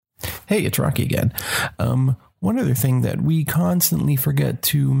Hey, it's Rocky again. One other thing that we constantly forget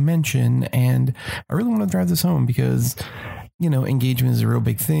to mention, and I really want to drive this home because, you know, engagement is a real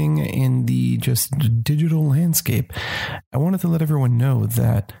big thing in the just digital landscape. I wanted to let everyone know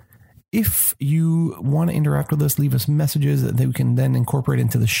that if you want to interact with us, leave us messages that we can then incorporate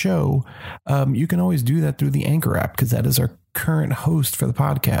into the show. You can always do that through the Anchor app because that is our current host for the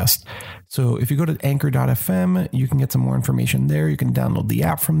podcast. So if you go to anchor.fm, you can get some more information there. You can download the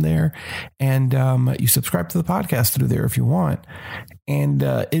app from there, and you subscribe to the podcast through there if you want. And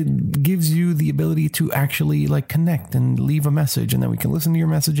it gives you the ability to actually like connect and leave a message, and then we can listen to your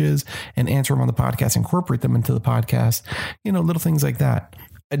messages and answer them on the podcast, incorporate them into the podcast, you know, little things like that.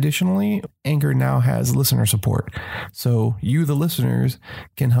 Additionally, Anchor now has listener support. So you, the listeners,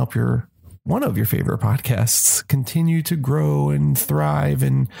 can help one of your favorite podcasts continue to grow and thrive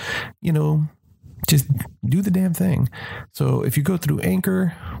and, you know, just do the damn thing. So if you go through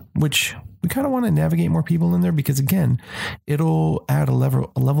Anchor, which we kind of want to navigate more people in there because, again, it'll add a level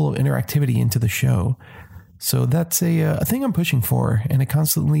of interactivity into the show. So that's a thing I'm pushing for, and I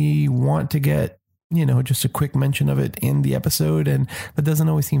constantly want to get, you know, just a quick mention of it in the episode, and that doesn't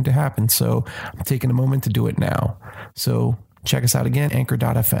always seem to happen. So I'm taking a moment to do it now. So check us out again,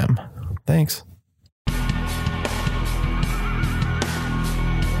 anchor.fm. Thanks.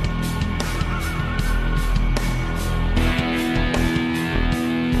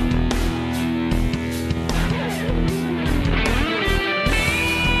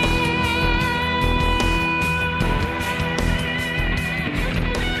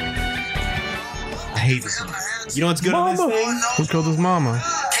 Hate this song. You know what's good on this thing? Who killed his mama?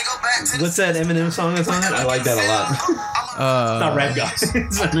 What's that Eminem song that's on it? I like that a lot. It's not Rap God.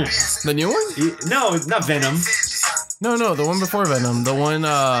 The new one? No, it's not Venom. No, the one before Venom. The one,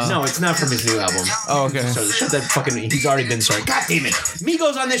 No, it's not from his new album. Oh, okay. Shut that fucking... He's already been started. God damn it.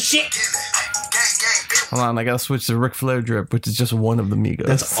 Migos on this shit. Hold on, I gotta switch to Ric Flair Drip, which is just one of the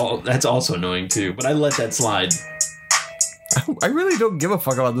Migos. That's also annoying too, but I let that slide. I really don't give a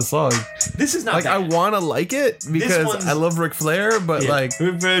fuck about this song. This is not like bad. I want to like it because I love Ric Flair, but like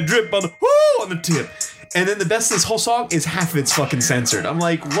drip on the tip. And then the best of this whole song is half of it's fucking censored. I'm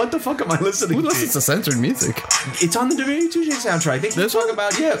like, what the fuck am I listening who to? listens to censored music? It's on the WWE soundtrack. I think this talk one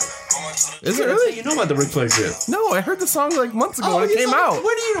about Is it really? You know about the Ric Flair drip? No, I heard the song like months ago when it came out.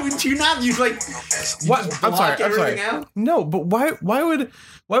 What do you not? You like? What? I'm sorry. Out? No, but why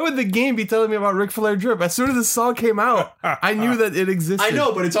would the game be telling me about Ric Flair Drip? As soon as the song came out, I knew that it existed. I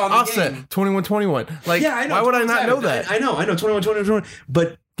know, but it's on the Offset, game. 2121. Like, yeah, I know. Why would I not know that? I know. 21,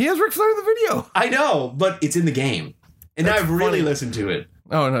 but he has Ric Flair in the video. I know, but it's in the game, and I've really listened to it.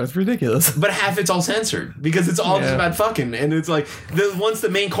 Oh no, it's ridiculous. But half it's all censored because it's all just about fucking, and it's like once the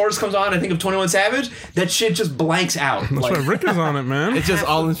main chorus comes on, I think of 21 Savage, that shit just blanks out. That's why Rick is on it, man. It's just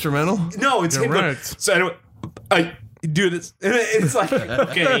all instrumental. No, it's You're him. right. So anyway, I do this. It's like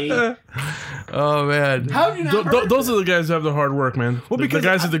okay. Oh man, How have you not heard Those are the guys who have the hard work, man. Well, because the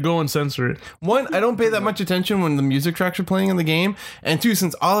guys have to go and censor it. One, I don't pay that much attention when the music tracks are playing in the game, and two,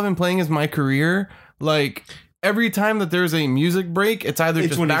 since all I've been playing is my career, like every time that there's a music break, it's either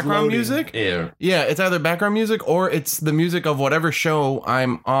just background music. Yeah, it's either background music or it's the music of whatever show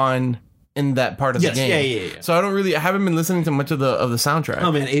I'm on in that part of the game. Yeah. So I haven't been listening to much of the soundtrack.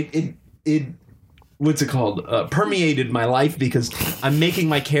 Oh man, it what's it called? Permeated my life because I'm making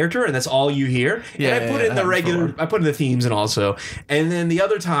my character, and that's all you hear. Yeah, and I put in the regular, I put in the themes and also, and then the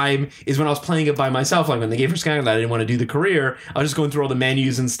other time is when I was playing it by myself. Like when the game first came out, I didn't want to do the career. I was just going through all the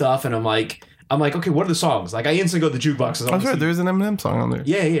menus and stuff, and I'm like, okay, what are the songs? Like I instantly go to the jukebox. That's right. There's an Eminem song on there.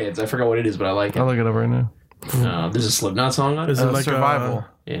 Yeah. I forgot what it is, but I like it. I'll look it up right now. There's a Slipknot song on it. Is it like Survival?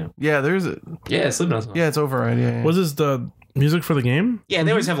 Yeah, there's it. Yeah, Slipknot song. Yeah, it's Override. Yeah. Was this the music for the game? Yeah, they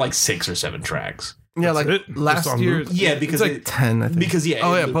always have like 6 or 7 tracks. Yeah, like it? last Just on year. loop? Yeah, because it's like 10, I think. Because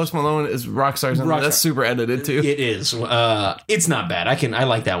Post Malone is Rockstar's in there. That's super edited too. It is. It's not bad. I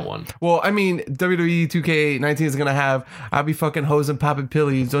like that one. Well, I mean, WWE 2K19 is gonna have "I'll be fucking hoes and popping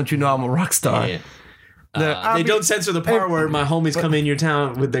pillies." Don't you know I'm a rock star? Yeah. They don't censor the part where my homies come in your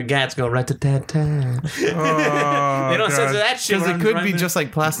town with their gats go rat-ta-tat-tat. They don't censor that shit. Because it could be just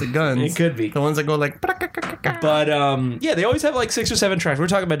like Plastic Guns. It could be. The ones that go like... But, yeah, they always have like 6 or 7 tracks. We're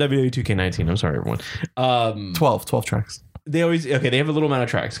talking about WWE 2K19. I'm sorry, everyone. 12 tracks. They have a little amount of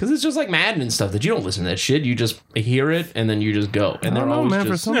tracks because it's just like Madden and stuff that you don't listen to that shit. You just hear it and then you just go. And they're always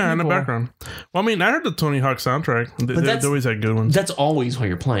just... in the background. Well, I mean, I heard the Tony Hawk soundtrack. They always had good ones. That's always while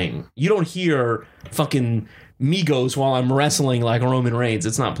you're playing. You don't hear fucking Migos while I'm wrestling like Roman Reigns.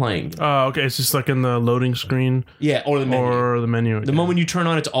 It's not playing. Okay, it's just like in the loading screen Yeah, or the menu. or the menu. The moment you turn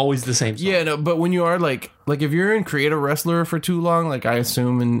on, it's always the same song. Yeah, no, but when you are like if you're in Create a Wrestler for too long, like I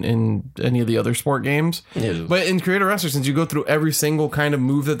assume in any of the other sport games, Yeah. but in Create a Wrestler, since you go through every single kind of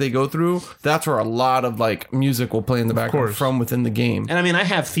move that they go through, that's where a lot of like music will play in the background course. from within the game. And I mean, I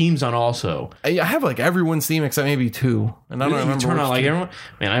have themes on also. I have like everyone's theme except maybe two, and I don't Really? remember. You turn which on like two. everyone.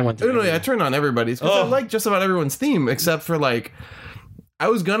 Man, I went through. No, I turned on everybody's because I like just about everyone's theme except for like. I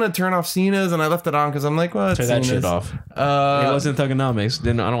was gonna turn off Cena's and I left it on because I'm like, well, it's Turn that Cena's. shit off. It wasn't Thugonomics.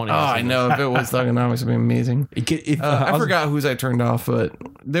 I don't want to. I know if it was Thugonomics, it'd be amazing. I forgot whose I turned off, but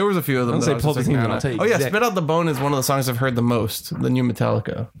there was a few of them. I'll that say I was pull just the like, theme, nah, I'll tell you nah. Oh yeah, exact- Spit Out the Bone is one of the songs I've heard the most. The new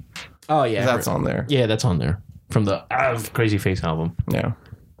Metallica. Oh yeah, That's on there. Yeah, that's on there from the Crazy Face album. Yeah.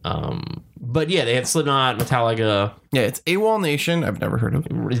 But yeah, they had Slipknot, Metallica. Yeah, it's AWOL Nation. I've never heard of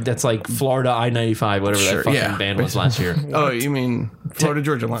it. That's like Florida I-95, whatever Sure, that fucking yeah. band was last year. Oh, you mean Florida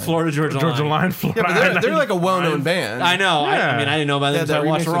Georgia Line? Florida Georgia Georgia Line. Line, Florida. Yeah, but they're like a well-known band. I know. Yeah. I mean, I didn't know about They them had until I that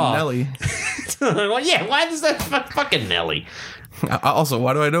watched remix Raw. with Nelly. Well, yeah, why does that fucking Nelly? Also,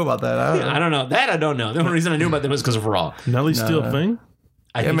 why do I know about that? I don't know. I don't know. That I don't know. The only reason I knew about them was because of Raw. Nelly still a thing?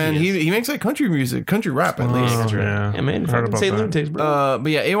 I Yeah, think man, he is. he makes like country music, country rap at least. Oh, yeah. Yeah, man. Heard Fucking about say that. lunatics, bro. But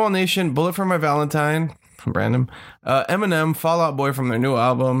yeah, AWOL Nation, Bullet for My Valentine from Random, Eminem, Fall Out Boy from their new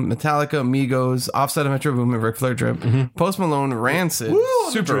album, Metallica, Migos, Offset of Metro Boomin, Ric Flair Drip, Post Malone, Rancid,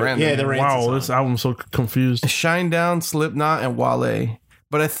 Super Random, Yeah, the Rancid Wow, song. this album's so confused. Shine Down, Slipknot, and Wale.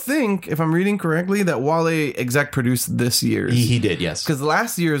 But I think, if I'm reading correctly, that Wale exec produced this year's. He did, yes. Because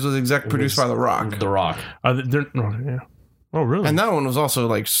last year's was exec produced by The Rock. The Rock. Yeah. Oh, really? And that one was also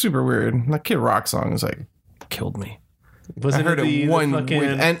like super weird. That Kid Rock song is like, killed me. Wasn't I heard the it one fucking,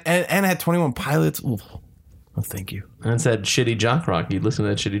 week, and had 21 Pilots. Ooh. Oh, thank you. That's that shitty jock rock. You listen to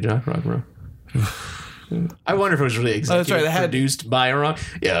that shitty jock rock, bro. I wonder if it was really executive right, it had- produced by a rock.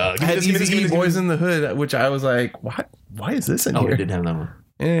 Yeah, I had Easy Boys in the Hood, which I was like, what? Why is this in Oh, here? we did have that one.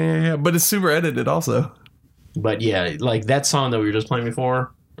 Yeah, but it's super edited also. But yeah, like that song that we were just playing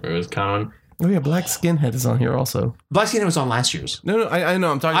before, it was Common. Oh yeah, Black Skinhead is on here also. Black Skin was on last year's. No, I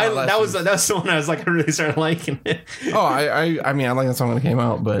know. I'm talking about last year's. That was the one I was like, I really started liking it. Oh, I mean, I like that song when it came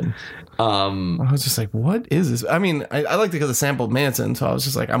out, but I was just like, what is this? I mean, I liked it because it sampled Manson, so I was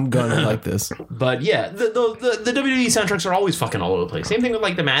just like, I'm gonna like this. But yeah, the WWE soundtracks are always fucking all over the place. Same thing with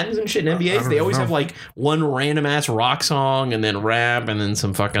like the Maddens and shit in NBAs. They always have like one random ass rock song and then rap and then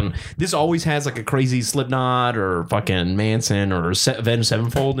some fucking. This always has like a crazy Slipknot or fucking Manson or Avenged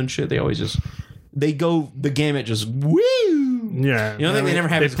Sevenfold and shit. They always just they go the gamut, just woo. Yeah. You know, they never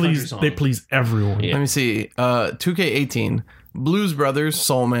have They as a country please, song. they please everyone. Yeah. Let me see. 2K18, Blues Brothers,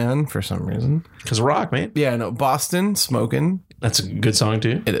 Soul Man for some reason. Because rock, man. Yeah, no, Boston, Smokin'. That's a good song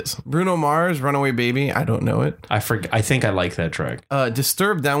too. It is. Bruno Mars, Runaway Baby. I don't know it. I think I like that track.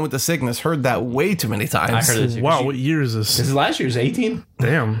 Disturbed, Down with the Sickness. Heard that way too many times. I heard it too. Wow, what year is this? This is last year's 18.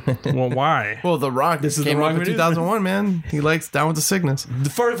 Damn. Well, why? Well, The Rock. This is came The Rock up in video? 2001, man. He likes Down with the Sickness.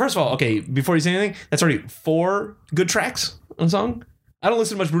 First of all, okay, before you say anything, that's already 4 good tracks on a song. I don't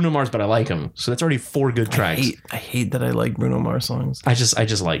listen to much Bruno Mars, but I like him, so that's already 4 good tracks. I hate that I like Bruno Mars songs. I just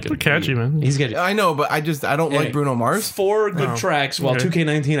like it. They're catchy, man. He's catchy. I know, but I don't like Bruno Mars. 4 good tracks, while okay.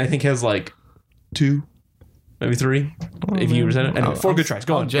 2K19 I think has like 2, maybe 3. If you present it, anyway, 4 good tracks.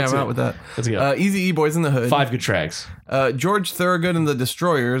 Go I'll on, jam let's out go. with that. Let's go. Easy E Boys in the Hood. 5 good tracks. George Thorogood and the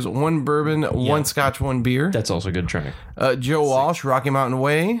Destroyers. 1 bourbon, 1 scotch, 1 beer. That's also a good track. Joe Walsh, Rocky Mountain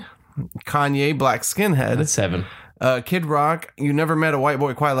Way. Kanye, Black Skinhead. That's 7. Kid Rock, You Never Met a White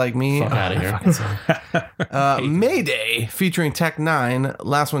Boy Quite Like Me. Fuck out of here. Mayday, featuring Tech 9.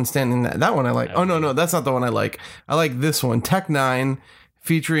 Last One Standing. That one I like. Oh, no, that's not the one I like. I like this one. Tech 9,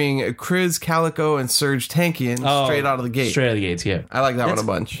 featuring Chris Calico and Serge Tankian, straight out of the gate. Straight out of the gates, yeah. I like that one a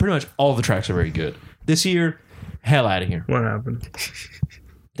bunch. Pretty much all the tracks are very good. This year, hell out of here. What happened?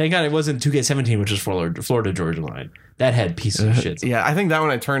 Thank God it wasn't 2K17, which is Florida Georgia Line. That had pieces of shit. Yeah, I think that one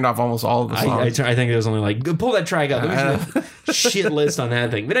I turned off almost all of the songs. I think it was only like, pull that track out. Let me see the shit list on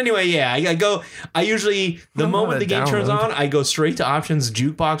that thing. But anyway, yeah, I usually, the I'm moment gonna the game turns download. on, I go straight to options,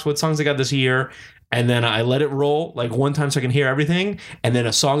 jukebox, what songs I got this year. And then I let it roll like one time so I can hear everything. And then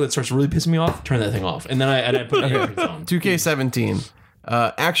a song that starts really pissing me off, turn that thing off. And then I put it on. 2K17.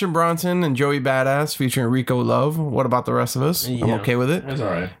 Action Bronson and Joey Badass featuring Rico Love. What about the rest of us? I'm Yeah. okay with it. That's all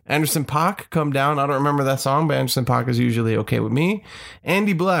right. Anderson Paak, Come Down. I don't remember that song, but Anderson Paak is usually okay with me.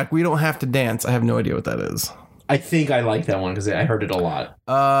 Andy Black, We Don't Have to Dance. I have no idea what that is. I think I like that one because I heard it a lot.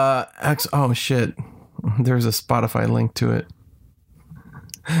 Oh shit. There's a Spotify link to it.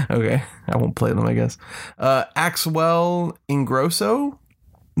 Okay, I won't play them, I guess. Axwell Ingrosso,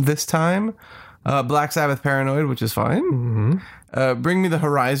 This Time. Black Sabbath, Paranoid, which is fine. Bring Me the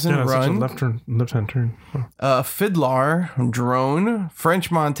Horizon, Yeah, Run. left-hand turn. Oh. Fiddler, Drone.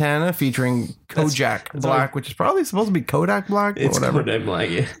 French Montana featuring Kojak Black, which is probably supposed to be Kodak Black. Or It's whatever. Kodak Black,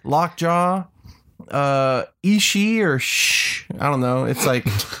 yeah. Lockjaw. Ishi or Shh. I don't know. It's like,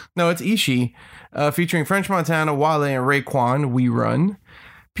 no, it's Ishi. Featuring French Montana, Wale, and Raekwon, We Run.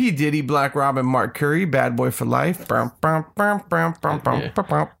 P. Diddy, Black Robin, Mark Curry, Bad Boy for Life.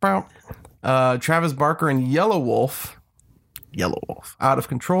 Travis Barker and Yellow Wolf, Out of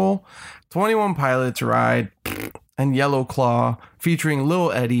Control. 21 Pilots, Ride. And Yellow Claw, featuring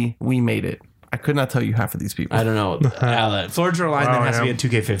Lil Eddie, We Made It. I could not tell you half of these people. I don't know. Florida Line Wow, has to be a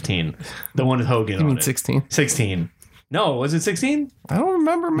 2K15. The one with Hogan You on mean it. 16? 16. No, was it 16? I don't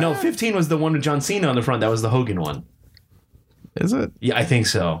remember, man. No, 15 was the one with John Cena on the front. That was the Hogan one. Is it? Yeah, I think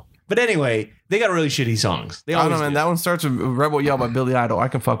so. But anyway, they got really shitty songs. They I don't always know, man. do. That one starts with Rebel Yell by Billy Idol. I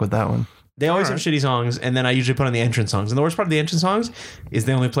can fuck with that one. They always have shitty songs, and then I usually put on the entrance songs. And the worst part of the entrance songs is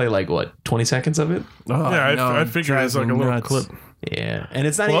they only play like, what, 20 seconds of it? Oh, Yeah, no, I figured it's like a little nuts. clip. Yeah. And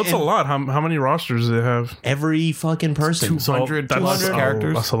it's not Well, that's a even lot. How many rosters do they have? every fucking person. 200 that's 200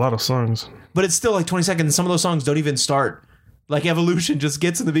 characters. That's a lot of songs. But it's still like 20 seconds. Some of those songs don't even start. Like Evolution just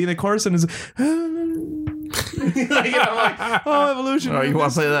gets in the beginning of the chorus and is like, I'm like, oh, Evolution. Oh, you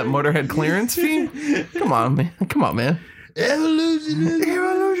want to play that Motorhead clearance fee? Come on, man. Come on, man. Evolution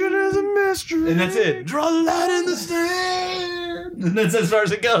is a mystery. and that's it. Draw the line in the sand. And that's as far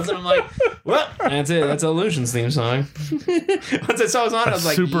as it goes. And I'm like, well, that's it. That's Evolution's theme song. Once I saw it on, I was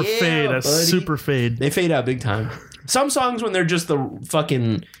like, Super yeah, fade. That's buddy. super fade. They fade out big time. Some songs when they're just the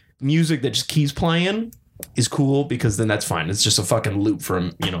fucking music that just keeps playing is cool because then that's fine. It's just a fucking loop for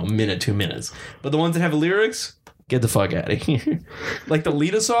a minute, 2 minutes. But the ones that have lyrics, get the fuck out of here. Like the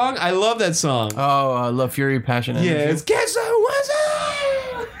Lita song, I love that song. Oh, Love, Fury, Passion, Yeah, Energy. it's Guess Who Was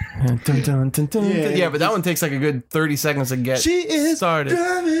I? Dun, dun, dun, dun, Yeah. yeah, but that one takes like a good 30 seconds to get She is started.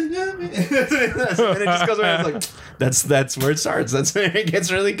 driving, and it just goes around. It's like that's where it starts. That's where it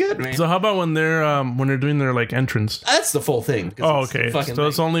gets really good, man. So how about when they're doing their like entrance? That's the full thing. because Oh, it's the okay. fucking So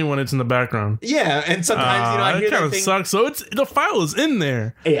it's thing. only when it's in the background. Yeah, and sometimes I hear That kind that of thing. sucks. So it's the file is in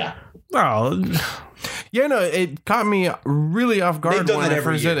there. Yeah, Oh, Yeah, no, it caught me really off guard they've done when that I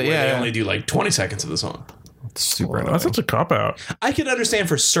every first year. did it. Where Yeah, they yeah. only do like 20 seconds of the song. It's super annoying. that's such a cop out. I could understand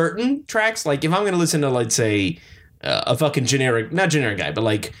for certain tracks, like if I'm going to listen to, let's say, a fucking not generic guy, but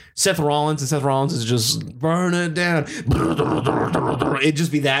like Seth Rollins, and Seth Rollins is just burn it down. It'd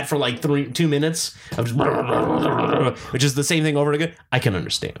just be that for like 2 minutes of just, which is the same thing over and again. I can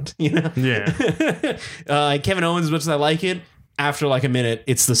understand, Yeah. Kevin Owens, as much as I like it, after like a minute,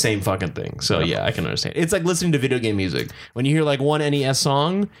 it's the same fucking thing. So yeah, I can understand. It's like listening to video game music. When you hear like one NES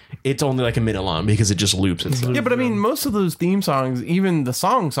song, it's only like a minute long because it just loops itself. Yeah, but I mean, most of those theme songs, even the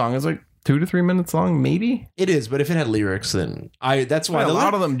song is like 2 to 3 minutes long, maybe. It is, but if it had lyrics, then that's why Yeah, a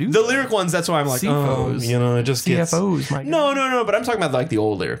lot of them do The that. lyric ones, that's why I'm like, CFOs. it just gets. CFOs, my God. No. But I'm talking about like the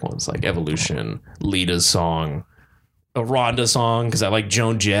old lyric ones, like Evolution, Lita's song, a Rhonda song, because I like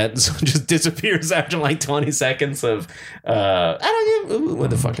Joan Jett, so it just disappears after like 20 seconds of. I don't know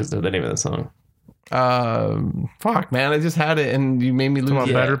what the fuck is the name of the song. Fuck, man, I just had it and you made me lose. About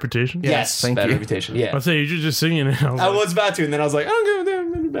Yeah. bad reputation. Yes, thank Bad you. Reputation. Yeah. I say you're just singing it. I was about to, and then I was like, I'm going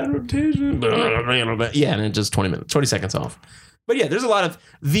to bad reputation. Yeah, and it just 20 seconds off. But yeah, there's a lot of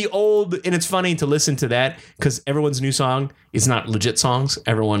the old, and it's funny to listen to that because everyone's new song is not legit songs.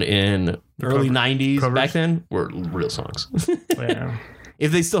 Everyone in early 90s covers. back then were real songs. Yeah.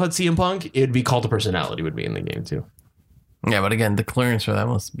 If they still had CM Punk, it'd be Cult of Personality would be in the game too. Yeah, but again, the clearance for that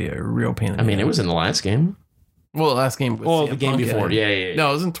must be a real pain in the I mean, ass. it was in the last game. Well, the last game was Oh, CM the game Punk, before. Yeah. No,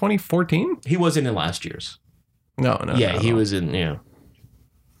 it was in 2014? He wasn't in last year's. No. Yeah, no, he no. was in, yeah.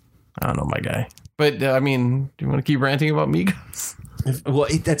 I don't know, my guy. But, I mean, do you want to keep ranting about Migos? Well,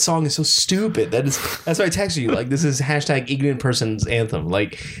 that song is so stupid. That's why I texted you. Like, this is hashtag ignorant person's anthem.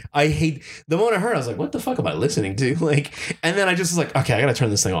 Like, I hate the moment I heard. I was like, "What the fuck am I listening to?" Like, and then I just was like, "Okay, I gotta turn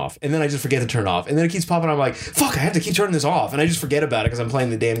this thing off." And then I just forget to turn it off. And then it keeps popping. I'm like, "Fuck, I have to keep turning this off." And I just forget about it because I'm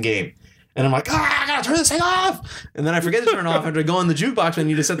playing the damn game. And I'm like, I gotta turn this thing off. And then I forget to turn it off after I go in the jukebox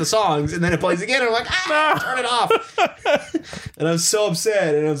menu to set the songs. And then it plays again. And I'm like, turn it off. And I'm so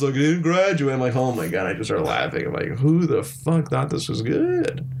upset. And I was like, I didn't graduate. I'm like, oh my God. I just started laughing. I'm like, who the fuck thought this was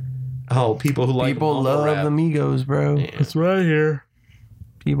good? Oh, people who like People mumble love rap. the Migos, bro. It's right here.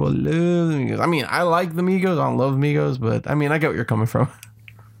 People love the Migos. I mean, I like the Migos. I don't love Migos, but I mean, I get what you're coming from.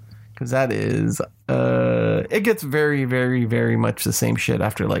 Because that is, it gets very, very, very much the same shit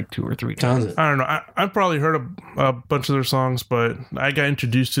after like 2 or 3 times. Tons of- I don't know. I've probably heard a bunch of their songs, but I got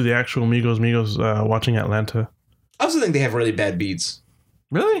introduced to the actual Migos watching Atlanta. I also think they have really bad beats.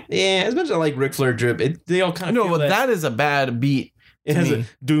 Really? Yeah, as much as I like Ric Flair drip, they all kind of No, feel but that is a bad beat. it has a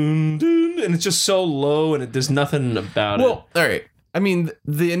doon doon, and it's just so low, and there's nothing about it. Well, all right. I mean,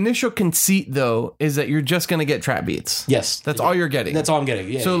 the initial conceit, though, is that you're just going to get trap beats. Yes. That's all you're getting. That's all I'm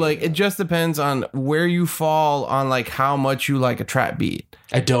getting. Yeah. So, like, it just depends on where you fall on, like, how much you like a trap beat.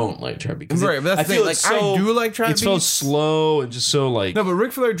 I don't like trap beats. Right, but that's the thing. Like, I do like trap beats. It's so slow and just so, like... No, but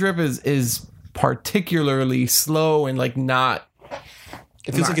Ric Flair drip is particularly slow and, like, not...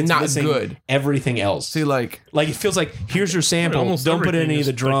 It feels like it's not missing good. Everything else. See, like it feels like, here's your sample. Almost Don't put any of the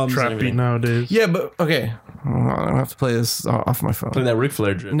everything is, drums. like, trap beat nowadays. Yeah, but, okay. I don't have to play this off my phone. Play that Ric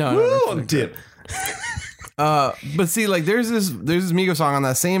Flair drip. No, Woo, Ric on the Flair tip. But see, like, there's this Migos song on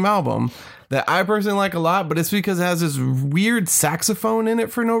that same album that I personally like a lot, but it's because it has this weird saxophone in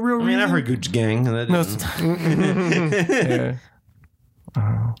it for no real reason. I mean, I've heard Gucci Gang. And that No, didn't-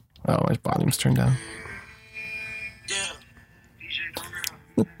 yeah. Oh, my volume's turned down.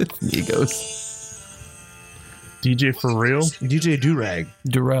 It's Migos. DJ for real? DJ Durag.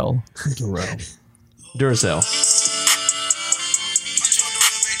 Durrell. Duracell.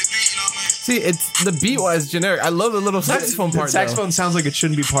 See, it's the beat wise generic. I love the little saxophone part. The saxophone sounds like it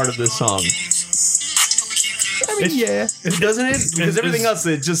shouldn't be part of this song. Though. I mean, yeah. Doesn't it? Because everything else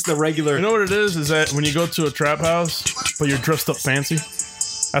is just the regular... You know what it is? Is that when you go to a trap house, but you're dressed up fancy?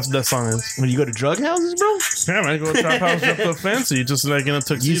 That's what that song is. When you go to drug houses, bro? Yeah, man, you go to a trap house dressed up fancy, just like in a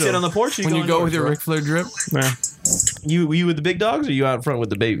tuxedo. You sit on the porch. When you go with your Ric Flair drip. Yeah. You with the big dogs, or you out front with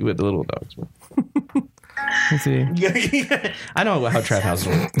the baby with the little dogs? Let's see. I know how trap houses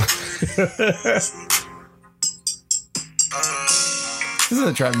work. This is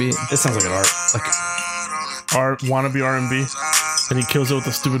a trap beat. It sounds like an art. Wannabe R&B, and he kills it with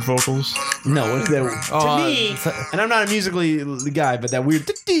the stupid vocals. No, it's that, to me, and I'm not a musically guy, but that weird.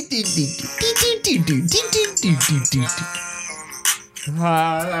 It's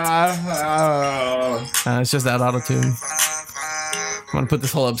just that auto-tune. I'm gonna put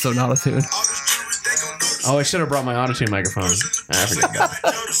this whole episode in auto-tune. Oh, I should have brought my auto-tune microphone. I forget that.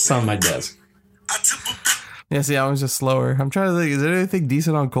 It's on my desk. Yeah, see, I was just slower. I'm trying to think, is there anything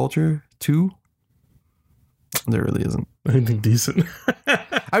decent on Culture 2? There really isn't. Anything decent?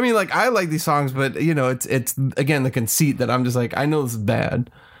 I mean, like, I like these songs, but, you know, it's again, the conceit that I'm just like, I know this is bad.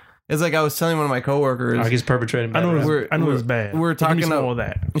 It's like I was telling one of my coworkers. He's perpetrating. I know it's bad. We're talking about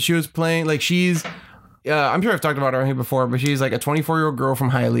that. She was playing, like, she's, I'm sure I've talked about her here before, but she's like a 24-year-old girl from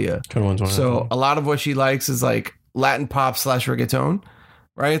Hialeah. 21. So a lot of what she likes is like Latin pop / reggaeton,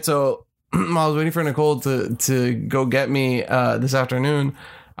 right? So while I was waiting for Nicole to go get me this afternoon,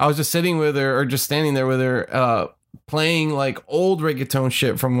 I was just sitting with her or just standing there with her, playing like old reggaeton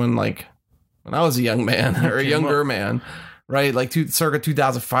shit from when I was a young man or a younger man, right? Like circa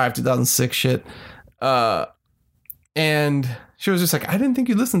 2005, 2006 shit. And she was just like, I didn't think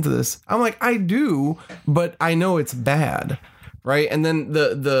you listened to this. I'm like, I do, but I know it's bad, right? And then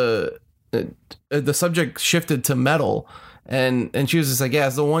the subject shifted to metal, and she was just like, yeah,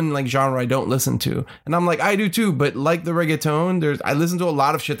 it's the one like genre I don't listen to. And I'm like, I do too, but like the reggaeton, I listen to a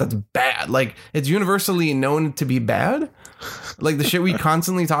lot of shit that's bad. Like it's universally known to be bad, like the shit we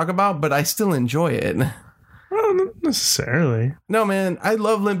constantly talk about, but I still enjoy it. Well, not necessarily. No, man, I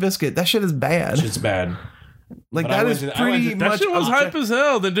love Limp Bizkit. That shit is bad. Shit's bad. Like But that is pretty That much. shit was hype as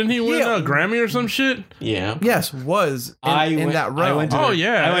hell. Then didn't he win a Grammy or some shit? Yeah. Yes, was in that realm. I went to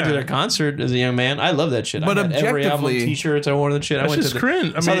I went to their concert as a young man. I love that shit. But I had every album, objectively- T-shirts. I wore that shit. I That's went just to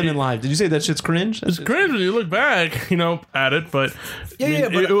cringe. I saw them in live. Did you say that shit's cringe? It's cringe when you look back, at it, but but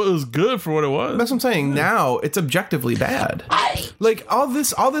it was good for what it was. That's what I'm saying. Now it's objectively bad. Like all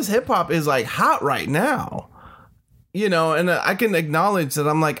this hip hop is like hot right now, and I can acknowledge that.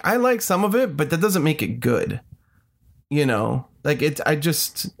 I'm like, I like some of it, but that doesn't make it good. Like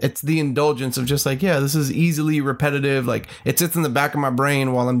it's the indulgence of just like, yeah, this is easily repetitive. Like it sits in the back of my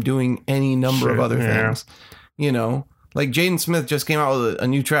brain while I'm doing any number of other things, like Jaden Smith just came out with a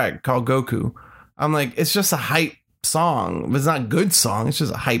new track called Goku. I'm like, it's just a hype song, but it's not a good song. It's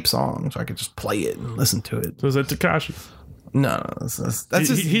just a hype song. So I could just play it and listen to it. So is that Tekashi? No, that's just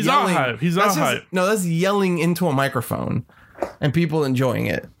he's yelling. all hype. He's all hype. No, that's yelling into a microphone and people enjoying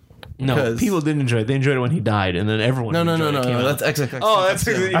it. No, people didn't enjoy it. They enjoyed it when he died, and then everyone. No. enjoyed it. That's XXX. Oh, that's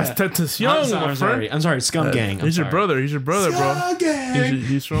That's young. I'm sorry. Scum Gang. He's your brother. He's your brother, bro. Scum Gang.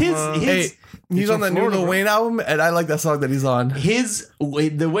 He's from. He's on the new Lil Wayne album, and I like that song that he's on.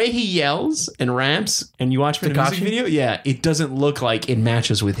 The way he yells and raps, and you watch him in a music video, it doesn't look like it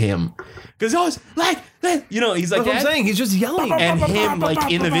matches with him. Because he's always like that. He's like That's that. what I'm saying. He's just yelling. And him,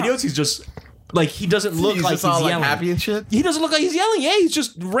 like in the videos, he's just like he doesn't look like he's all yelling. Like happy and shit. He doesn't look like he's yelling. Yeah, he's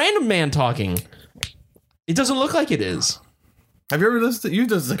just random man talking. It doesn't look like it is. Have you ever listened to you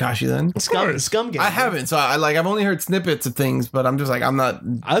does Tekashi then? Scum Gang. I haven't, so I've only heard snippets of things, but I'm just like I'm not.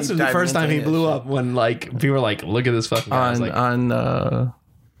 I listened to the first time he blew up when like people were like, "Look at this fucking guy." I was like,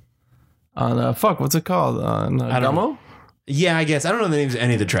 on fuck, what's it called? On Gummo? Yeah, I guess I don't know the names of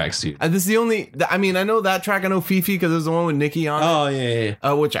any of the tracks, dude. This is the only. I mean, I know that track. I know Fifi because there's the one with Nicki on. Oh it,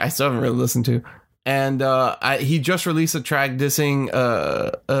 yeah. Which I still haven't really listened to. And he just released a track dissing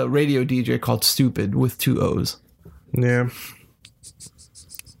a radio DJ called Stupid with 2 O's. Yeah.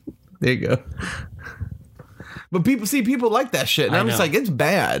 There you go. But people like that shit. And I'm just like, it's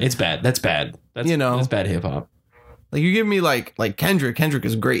bad. It's bad. That's bad. That's, that's bad hip hop. Like you give me like Kendrick. Kendrick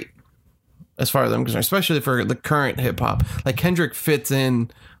is great as far as I'm concerned, especially for the current hip hop. Like Kendrick fits in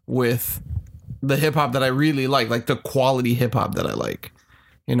with the hip hop that I really like the quality hip hop that I like.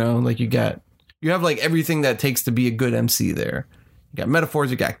 Like you have like everything that it takes to be a good MC there. You got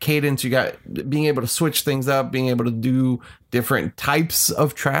metaphors, you got cadence, you got being able to switch things up, being able to do different types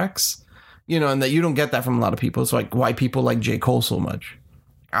of tracks, and that you don't get that from a lot of people. It's like why people like J. Cole so much.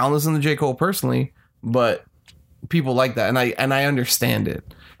 I don't listen to J. Cole personally, but people like that, and I understand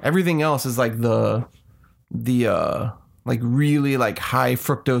it. Everything else is like the like really like high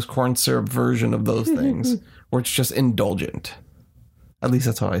fructose corn syrup version of those things, where it's just indulgent. At least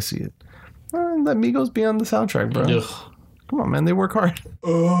that's how I see it. Let Migos be on the soundtrack, bro. Ugh. Come on, man. They work hard.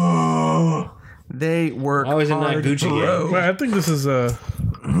 They work Always in hard, that Gucci bro. gang. Well, I think this is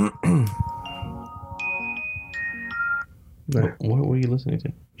What were you listening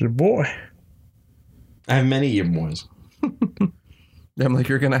to? your boy. I have many of your boys. I'm like,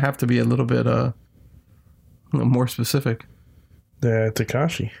 you're gonna have to be a little bit more specific.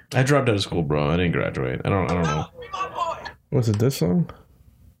 Tekashi. I dropped out of school, bro. I didn't graduate. I don't know. Was it this song?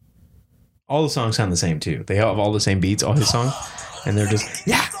 All the songs sound the same too. They have all the same beats, all his songs, and they're just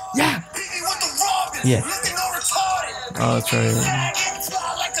yeah. Oh, that's right.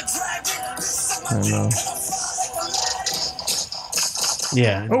 I know.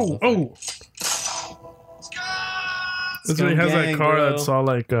 Yeah. Oh. This one has that car that's all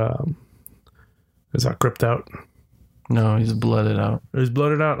like it's all cripped out. No, he's blooded out. He's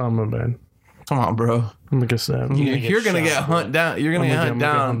blooded out. Oh my bad. Come on, bro. I'm gonna get stabbed. You're gonna get hunt down. You're gonna get hunt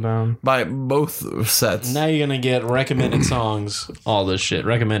down by both sets. Now you're gonna get recommended songs, all this shit,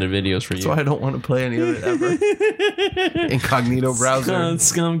 recommended videos for you. That's why I don't want to play any of it ever. Incognito browser.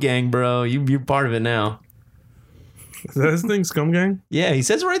 Scum Gang, bro. You're part of it now. Is that his thing, Scum Gang? Yeah, he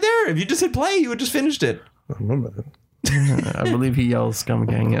says it right there. If you just hit play, you would just finished it. I remember that. I believe he yells Scum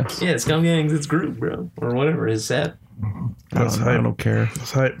Gang, yes. Yeah, Scum Gang's its group, bro. Or whatever his set. I don't care.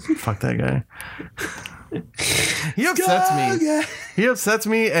 That's hype. Fuck that guy. He upsets me. He upsets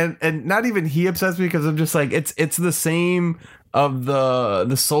me, and not even he upsets me because I'm just like it's the same of the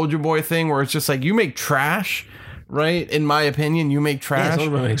Soulja Boy thing where it's just like you make trash, right? In my opinion, you make trash. Yeah,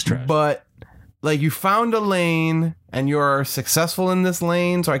 Soulja Boy makes trash. But like you found a lane and you're successful in this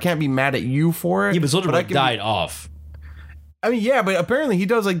lane, so I can't be mad at you for it. Yeah, but Soulja Boy I can died off. I mean, yeah, but apparently he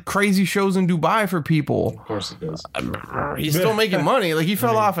does like crazy shows in Dubai for people. Of course he does. He's still making money. Like he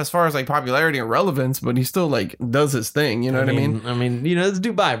fell off as far as like popularity and relevance, but he still like does his thing. You know what I mean? I mean, it's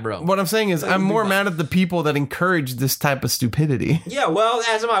Dubai, bro. What I'm saying is, I'm more mad at the people that encourage this type of stupidity. Yeah, well,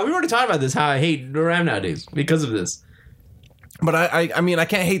 as am I. We already talked about this, how I hate rap nowadays because of this. But I mean, I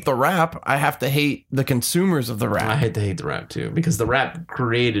can't hate the rap. I have to hate the consumers of the rap. I hate the rap too because the rap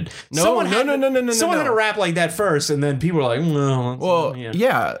created. No. Someone had a rap like that first, and then people were like, well,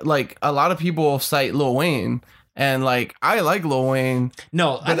 yeah, like a lot of people cite Lil Wayne. And like I like Lil Wayne.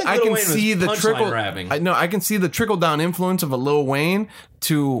 No, but I can see the trickle. rapping. I can see the trickle down influence of a Lil Wayne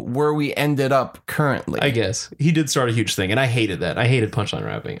to where we ended up currently. I guess he did start a huge thing, and I hated that. I hated punchline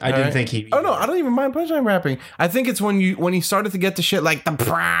rapping. I didn't think he. Oh no, I don't even mind punchline rapping. I think it's when he started to get to shit like the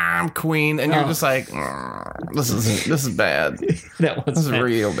prom queen, and you're just like, this is bad. This is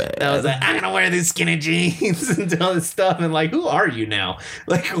real bad. That was like, I'm gonna wear these skinny jeans and do all this stuff, and like, who are you now?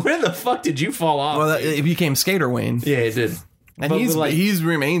 Like, where the fuck did you fall off? Well, it became Skater Wayne. Yeah, it did. And he's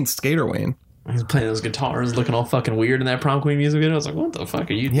remained Skater Wayne. He's playing those guitars, looking all fucking weird in that prom queen music video. I was like, what the fuck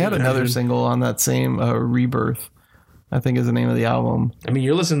are you doing? He had another single on that same Rebirth, I think is the name of the album. I mean,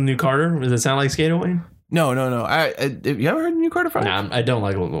 you're listening to New Carter. Does it sound like Skater Wayne? No. You ever heard New Carter 5? Nah, I don't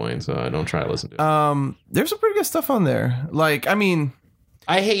like Lil Wayne, so I don't try to listen to it. There's some pretty good stuff on there. Like, I mean,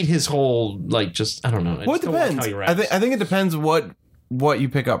 I hate his whole like. Just I don't know. Well, it depends. Like how he raps. I think it depends what you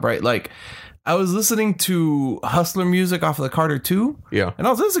pick up, right? Like, I was listening to Hustler music off of the Carter 2. Yeah. And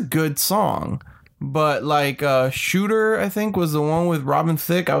this is a good song. but like Shooter, I think, was the one with Robin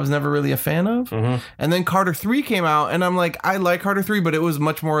Thicke. I was never really a fan of. And then Carter 3 came out, and I'm like, I like Carter 3, but it was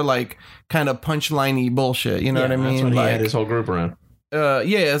much more like kind of punchline-y bullshit. You know what I mean? That's when like, he had his whole group around.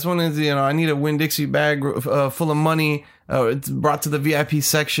 yeah, that's one is, you know, I need a Winn-Dixie bag full of money. It's brought to the VIP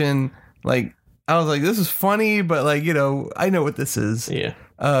section. Like, I was like, this is funny, but like, you know, I know what this is. Yeah.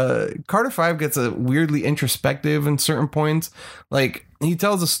 Carter 5 gets a weirdly introspective in certain points. Like, he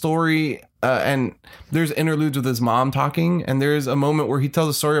tells a story, and there's interludes with his mom talking, and there's a moment where he tells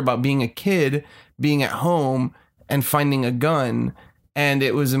a story about being a kid, being at home, and finding a gun. And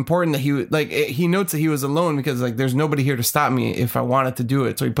it was important that he notes that he was alone because like there's nobody here to stop me if I wanted to do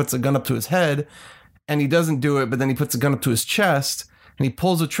it. So he puts a gun up to his head, and he doesn't do it, but then he puts a gun up to his chest, and he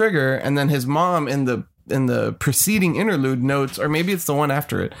pulls the trigger, and then his mom in the preceding interlude notes, or maybe it's the one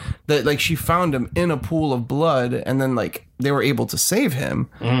after it, that like she found him in a pool of blood, and then like they were able to save him,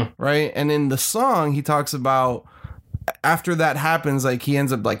 right? And in the song, he talks about after that happens, like he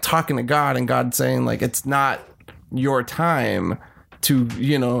ends up like talking to God, and God saying like it's not your time to,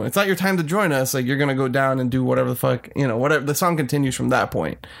 you know, it's not your time to join us. Like you're gonna go down and do whatever the fuck, you know, whatever. The song continues from that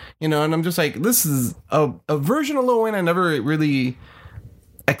point, you know. And I'm just like, this is a version of Lil Wayne I never really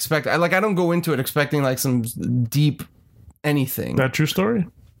expect. I don't go into it expecting like some deep anything. That true story?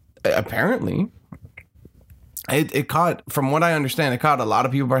 Apparently, it caught, from what I understand, it caught a lot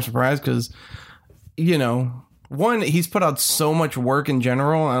of people by surprise because, you know, one, he's put out so much work in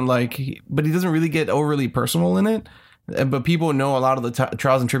general, and like, but he doesn't really get overly personal in it. But people know a lot of the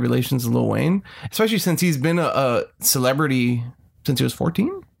trials and tribulations of Lil Wayne, especially since he's been a celebrity since he was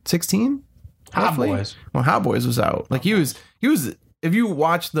 14, 16. Hot Boys. Well, Hot Boys was out. Like he was. If you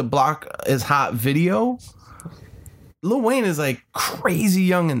watch the Block is Hot video, Lil Wayne is like crazy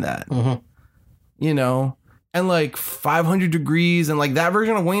young in that. You know, and like 500 Degrees, and like that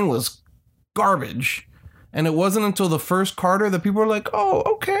version of Wayne was garbage. And it wasn't until the first Carter that people were like, oh,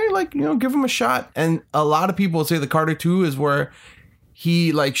 okay, like, you know, give him a shot. And a lot of people say the Carter 2 is where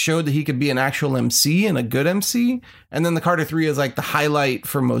he like showed that he could be an actual MC and a good MC. And then the Carter 3 is like the highlight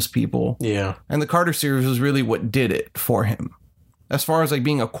for most people. Yeah. And the Carter series was really what did it for him as far as like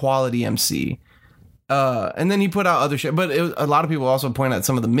being a quality MC. And then he put out other shit. But a lot of people also point out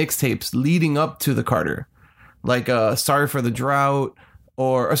some of the mixtapes leading up to the Carter. Like Sorry for the Drought.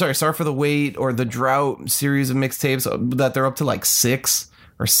 Or sorry for the Wait, or the Drought series of mixtapes that they're up to like 6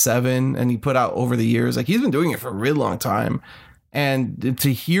 or 7, and he put out over the years. Like he's been doing it for a really long time, and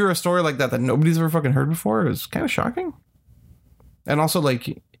to hear a story like that nobody's ever fucking heard before is kind of shocking. And also,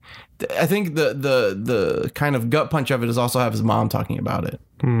 like, I think the kind of gut punch of it is also have his mom talking about it,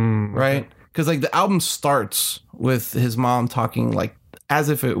 right? Because like the album starts with his mom talking like as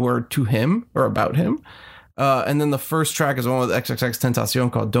if it were to him or about him. And then the first track is one with XXX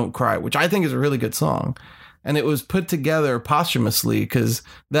Tentacion called Don't Cry, which I think is a really good song. And it was put together posthumously because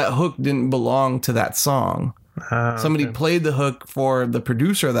that hook didn't belong to that song. Somebody played the hook for the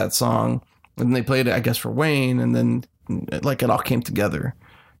producer of that song, and they played it, I guess, for Wayne, and then like it all came together.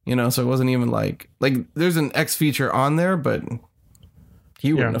 You know, so it wasn't even like there's an X feature on there, but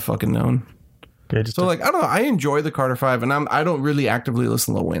he wouldn't have fucking known. Yeah, so like, I don't know, I enjoy the Carter 5, and I don't really actively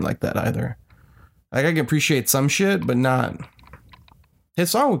listen to Lil Wayne like that either. Like, I can appreciate some shit, but not.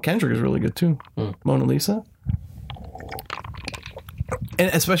 His song with Kendrick is really good, too. Mona Lisa. And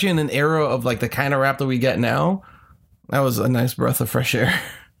especially in an era of, like, the kind of rap that we get now, that was a nice breath of fresh air.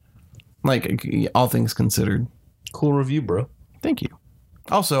 Like, all things considered. Cool review, bro. Thank you.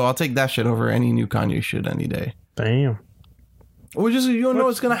 Also, I'll take that shit over any new Kanye shit any day. Damn. Well, just you don't know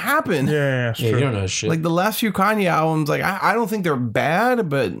what's going to happen. Yeah, you don't know shit. Like, the last few Kanye albums, like, I don't think they're bad,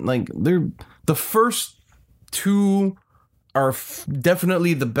 but, like, they're... The first 2 are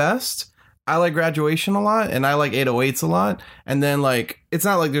definitely the best. I like Graduation a lot, and I like 808s a lot. And then, like, it's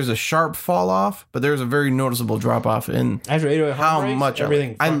not like there's a sharp fall off, but there's a very noticeable drop off in after 808 how much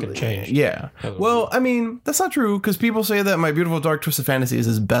everything fucking changed. Yeah. Well, I mean, that's not true, because people say that My Beautiful Dark Twisted Fantasy is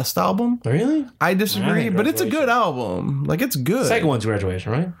his best album. Really? I disagree, but it's a good album. Like, it's good. Second one's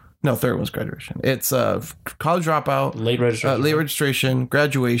Graduation, right? No, third one's Graduation. It's College Dropout, Late Registration,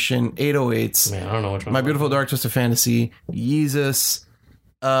 Graduation, 808s. Man, I don't know which one. My Beautiful Dark Twisted Fantasy, Yeezus,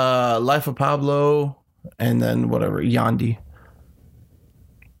 Life of Pablo, and then whatever, Yandi.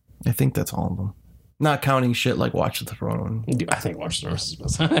 I think that's all of them. Not counting shit like Watch the Throne. I think Watch the Throne is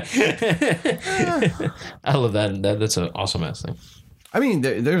best. I love that. That's an awesome ass thing. I mean,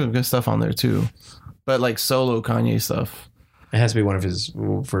 there's some good stuff on there too, but like solo Kanye stuff. It has to be one of his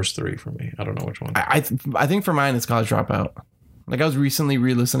first 3 for me. I don't know which one. I think for mine it's College Dropout. Like I was recently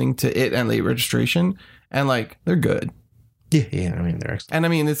re-listening to it and Late Registration, and like they're good. Yeah. I mean, they're excellent. And I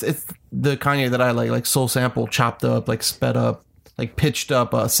mean, it's the Kanye that I like soul sample, chopped up, like sped up, like pitched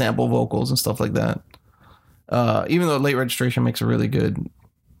up sample vocals and stuff like that. Even though Late Registration makes a really good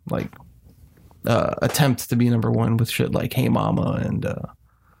like attempt to be number one with shit like Hey Mama and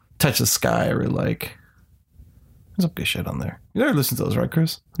Touch the Sky. I really like. There's some good shit on there. You never listened to those, right,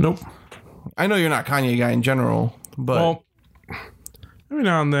 Chris? Nope. I know you're not a Kanye guy in general, but Well, every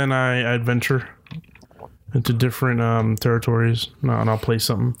now and then I venture into different territories, and I'll play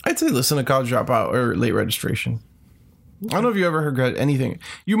something. I'd say listen to College Dropout or Late Registration. I don't know if you ever heard anything.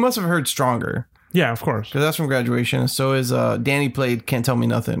 You must have heard Stronger, Yeah, of course. because that's from Graduation. So is Danny played Can't Tell Me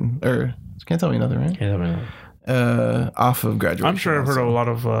Nothing, or Can't Tell Me Nothing, right? Yeah, I mean, Off of Graduation. I'm sure I've heard also. a lot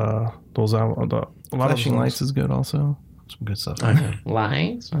of those albums. A lot Flashing of those. Lights is good also. Some good stuff.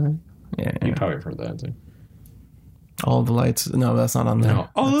 Lights. Yeah, You probably heard that too. All the Lights. No, that's not on there. No,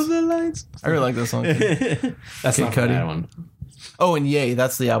 all of the lights. I really like that song. That's Kid not Cudi. that one. Oh, and Yay,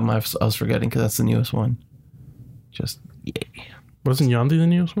 that's the album I was forgetting because that's the newest one. Just Yay. Wasn't Yandi the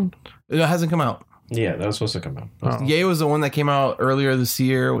newest one? It hasn't come out. Yeah, that was supposed to come out. Oh. Yay was the one that came out earlier this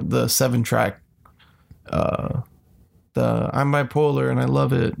year, the 7-track. The I'm Bipolar and I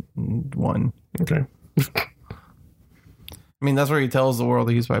Love It one. Okay. I mean, that's where he tells the world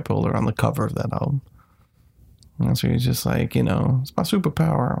that he's bipolar on the cover of that album. And that's where he's just like, it's my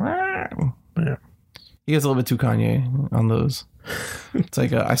superpower. Yeah. He gets a little bit too Kanye on those. It's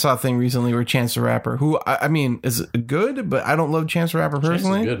like I saw a thing recently where Chance the Rapper, who I mean is good, but I don't love Chance the Rapper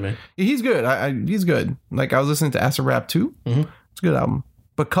personally. Chance is good, man. He's good. He's good. Like I was listening to Acid Rap 2. Mm-hmm. It's a good album.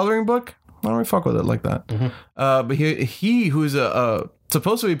 But Coloring Book, I don't really fuck with it like that. Mm-hmm. But he who's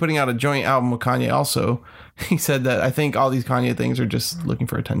supposed to be putting out a joint album with Kanye also, he said that I think all these Kanye things are just looking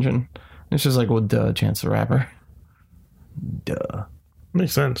for attention. It's just like, well, duh, Chance the Rapper. Duh.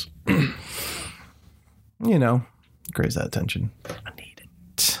 Makes sense. Graze that attention. I need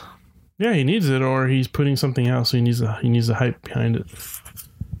it. Yeah, he needs it, or he's putting something out, so he needs the hype behind it.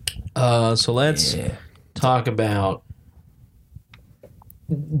 So let's talk about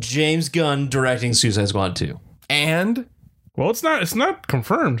James Gunn directing Suicide Squad 2. And Well, it's not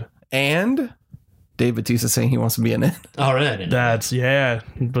confirmed. Dave Bautista saying he wants to be in it. All right. I didn't know.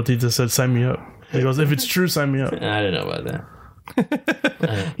 But he just said, sign me up. He goes, if it's true, sign me up. I didn't know about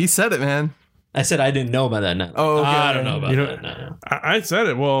that. He said it, man. I said I didn't know about that. No. Oh, okay. I don't know about You know- that. No. I said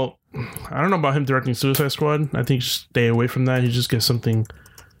it. Well, I don't know about him directing Suicide Squad. I think stay away from that. He just gets something.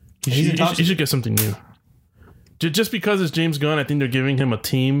 He should get something new. Just because it's James Gunn, I think they're giving him a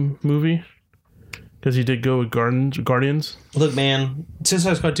team movie. Because he did go with Guardians. Look, man,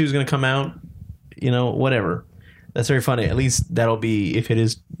 Suicide Squad 2 is going to come out. Whatever. That's very funny. At least that'll be, if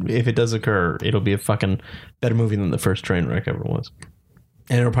it does occur, it'll be a fucking better movie than the first Trainwreck ever was.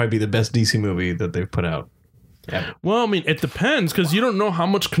 And it'll probably be the best DC movie that they've put out. Yeah. Well, I mean, it depends because you don't know how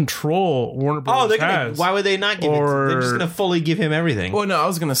much control Warner Bros. Has. Why would they not give it? They're just going to fully give him everything. Well, no, I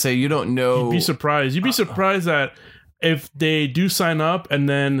was going to say, you don't know. You'd be surprised. You'd be surprised that if they do sign up and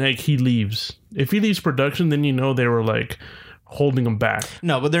then he leaves. If he leaves production, then they were holding him back.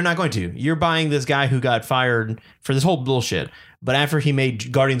 No, but they're not going to. You're buying this guy who got fired for this whole bullshit. But after he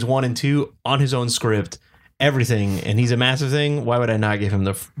made Guardians 1 and 2 on his own script, everything, and he's a massive thing, why would I not give him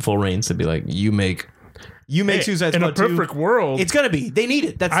the full reins to be like, you make Suicide Squad 2. In a perfect world, It's gonna be. They need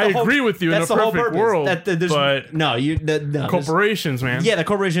it. That's I the whole, agree with you. That's In a the whole perfect purpose. world, But no, no, corporations, man, yeah, the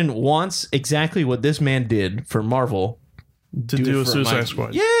corporation wants exactly what this man did for Marvel to do it a for Suicide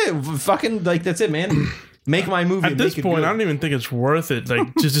Squad. Yeah, fucking that's it, man. Make my movie. At this point, I don't even think it's worth it.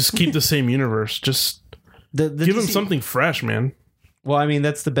 Just keep the same universe. Just the give him DC something fresh, man. Well, I mean,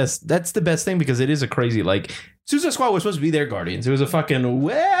 that's the best. That's the best thing because it is a crazy Suicide Squad was supposed to be their Guardians. It was a fucking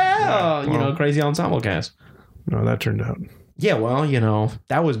crazy ensemble cast. No, that turned out. Yeah, well,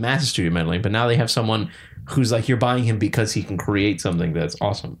 that was massive studio meddling, but now they have someone who's you're buying him because he can create something that's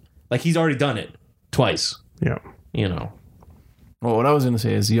awesome. He's already done it twice. Yeah. Well, what I was going to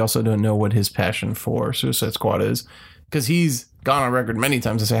say is you also don't know what his passion for Suicide Squad is because he's gone on record many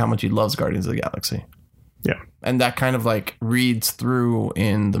times to say how much he loves Guardians of the Galaxy. Yeah. And that kind of reads through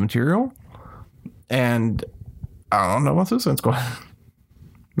in the material. And I don't know about Suicide Squad.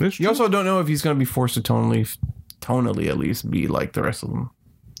 You also don't know if he's going to be forced to tonally at least be like the rest of them.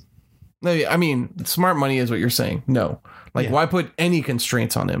 I mean, smart money is what you're saying. No. Why put any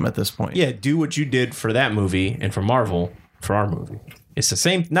constraints on him at this point? Yeah, do what you did for that movie and for Marvel for our movie. It's the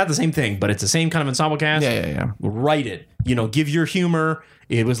same, not the same thing, but it's the same kind of ensemble cast. Yeah. Write it. Give your humor.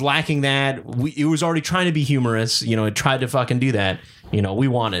 It was lacking that. It was already trying to be humorous. It tried to fucking do that. We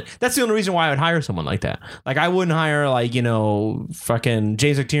want it. That's the only reason why I would hire someone like that. Like, I wouldn't hire, like, fucking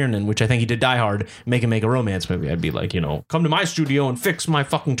James McTiernan, which I think he did Die Hard, make a romance movie. I'd be like, come to my studio and fix my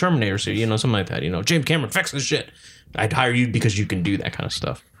fucking Terminator suit, something like that. James Cameron, fix this shit. I'd hire you because you can do that kind of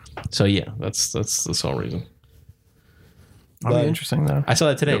stuff. So, yeah, that's the sole reason. That'll be interesting, though. I saw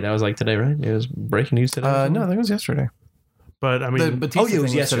that today. Yep. That was like today, right? It was breaking news today. No, I think it was yesterday. But I mean, it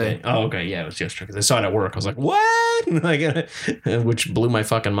was yesterday. Oh, okay, yeah, it was yesterday because I saw it at work. I was like, "What?" Like, which blew my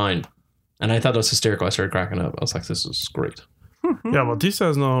fucking mind, and I thought it was hysterical. I started cracking up. I was like, "This is great." Yeah, Bautista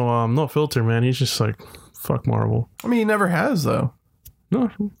has no filter, man. He's just like, "Fuck Marvel." I mean, he never has though. No,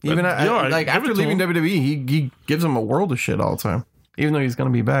 even after leaving WWE, he gives him a world of shit all the time. Even though he's going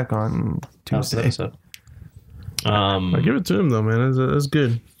to be back on Tuesday. I give it to him though, man. That's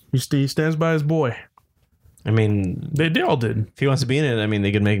good. He stands by his boy. I mean, they all did. If he wants to be in it, I mean,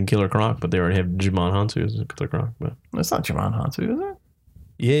 they could make him Killer Croc, but they already have Digimon Hansu as Killer Croc. But that's not Digimon Hansu, is it?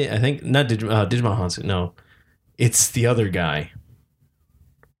 Yeah, I think not Digimon Hansu. No, it's the other guy.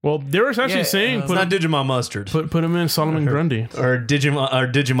 Well, they were actually saying put not Digimon Mustard. Put him in Solomon Grundy or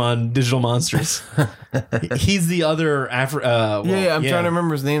Digimon Digital Monsters. He's the other I'm trying to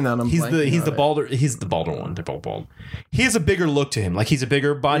remember his name now. He's the balder one. They're both bald. He has a bigger look to him. Like, he's a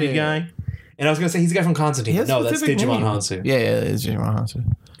bigger bodied guy. And I was gonna say he's the guy from Constantine. No, that's Digimon Hansu. Yeah, it's Digimon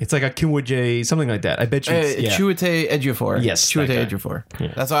Hansu. It's like a Kinwuje, something like that. I bet you. Chuate Ejiofor. Yes, Chuate Ejiofor.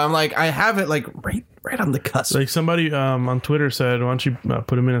 Yeah. That's why I'm like, I have it like right on the cusp. Like, somebody on Twitter said, "Why don't you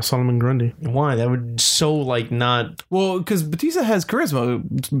put him in as Solomon Grundy?" Why? That would so like not. Well, because Batista has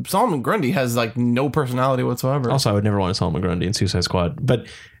charisma. Solomon Grundy has like no personality whatsoever. Also, I would never want a Solomon Grundy in Suicide Squad. But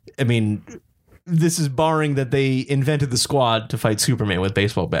I mean, this is barring that they invented the Squad to fight Superman with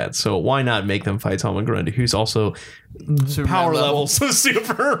baseball bats. So why not make them fight Solomon Grundy, who's also Superman power levels of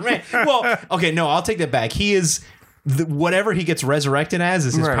Superman? Well, okay, no, I'll take that back. He is whatever he gets resurrected as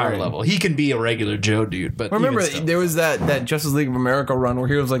is his power level. He can be a regular Joe dude, but remember there was that Justice League of America run where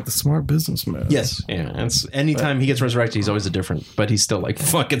he was like the smart businessman. Yes, yeah. And anytime he gets resurrected, he's always a different, but he's still like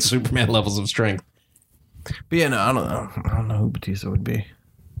fucking Superman levels of strength. But yeah, no, I don't know who Batista would be.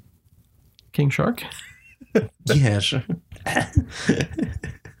 King Shark? Yeah, sure.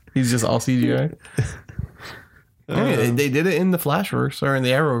 He's just all CGI. They did it in the Flashverse or in the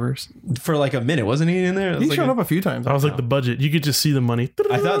Arrowverse for like a minute, wasn't he in there? He showed up a few times. I was like the budget. You could just see the money.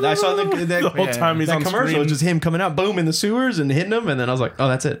 I saw the whole time he's on commercial. screen. Just him coming out, boom, in the sewers and hitting them, and then I was like, oh,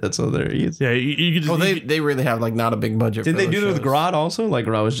 that's it. That's all there he is. Yeah, you could just. They really have like not a big budget. Did they do it with Grodd also? Like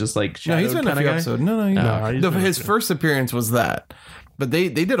Grodd was just like no, he's been in a few episodes. No. His first appearance was that, but they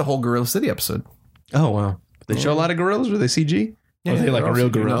did a whole Gorilla City episode. Oh wow! They show a lot of gorillas. Were they CG? Yeah, they like real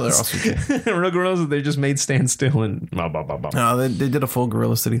gorillas. No, they're all real gorillas that they just made stand still and No, they did a full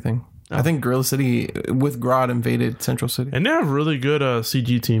Gorilla City thing. Oh. I think Gorilla City with Grodd invaded Central City, and they have a really good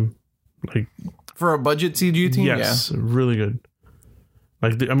CG team. Like for a budget CG team, yes, really good.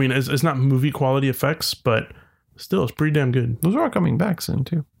 Like I mean, it's not movie quality effects, but still, it's pretty damn good. Those are all coming back soon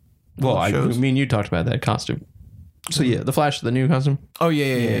too. Well, I mean, you talked about that costume. So yeah, the Flash, the new costume. Oh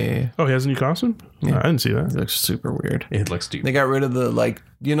yeah. Oh, he has a new costume? Yeah. I didn't see that. It looks super weird. It looks stupid. They got rid of the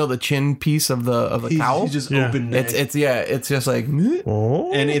the chin piece of the cowl. He's just open. It's just like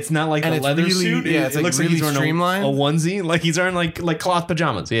and it's not like a leather really, suit. Yeah, it looks really like he's streamlined. A onesie, like he's wearing like cloth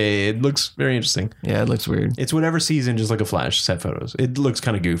pajamas. Yeah, it looks very interesting. Yeah, it looks weird. It's whatever season, just like a Flash set photos. It looks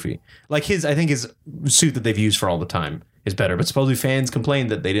kind of goofy. Like I think his suit that they've used for all the time is better. But supposedly fans complained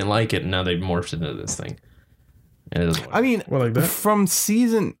that they didn't like it, and now they've morphed into this thing. And it doesn't work. I mean, like that? From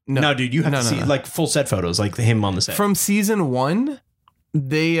season... No, dude, you have to see like full set photos, like him on the set. From season 1,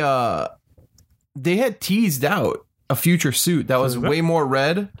 they had teased out a future suit that was way more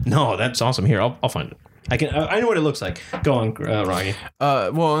red. No, that's awesome. Here, I'll find it. I know what it looks like. Go on, Ronnie.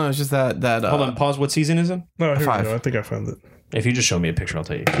 Well, no, it's just that hold on, pause. What season is it? No, here 5. I think I found it. If you just show me a picture, I'll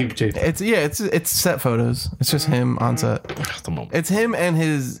tell you. It's set photos. It's just him on set. The moment. It's him and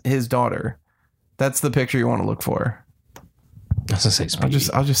his daughter. That's the picture you want to look for. I was gonna say Speedy.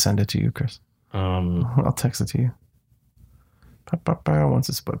 I'll just send it to you, Chris. I'll text it to you. Once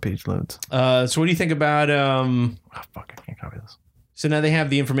this web page loads. So what do you think about fuck, I can't copy this. So now they have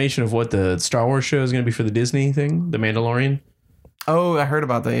the information of what the Star Wars show is going to be for the Disney thing, The Mandalorian. Oh, I heard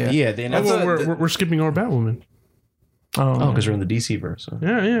about that. Yeah, they announced we're skipping over Batwoman. Oh, because we're in the DC verse. So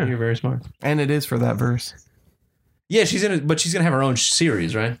yeah. You're very smart. And it is for that verse. Yeah, she's in it, but she's gonna have her own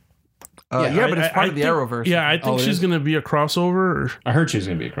series, right? But it's part of the Arrowverse. Yeah, I think she's going to be a crossover. I heard she's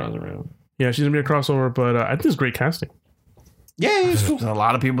going to be a crossover. Yeah, she's going to be a crossover, but I think it's great casting. Yeah, he's cool. A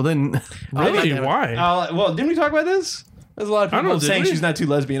lot of people didn't. Really? Why? Well, didn't we talk about this? There's a lot of I don't people know, did saying we? she's not too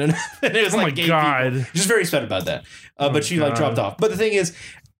lesbian enough. And it was Oh like my gay God. people. She's very upset about that. But she like God. dropped off. But the thing is,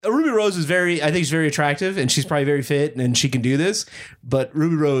 Ruby Rose is I think she's very attractive and she's probably very fit and she can do this. But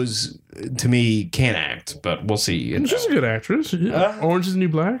Ruby Rose, to me, can't act. But we'll see. She's a good actress. Yeah. Orange is the New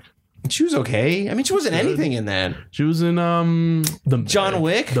Black. She was okay. I mean, she wasn't anything in that. She was in the John Meg.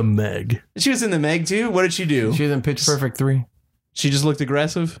 Wick? The Meg. She was in the Meg too. What did she do? She was in Pitch Perfect 3. She just looked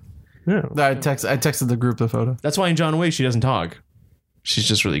aggressive. Yeah. I texted the group the photo. That's why in John Wick she doesn't talk. She's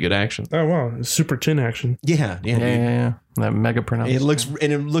just really good action. Oh wow, super chin action. Yeah. Yeah. That mega pronounce. It looks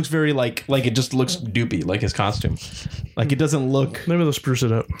very like it just looks doopy, like his costume. Like it doesn't look. Maybe they'll spruce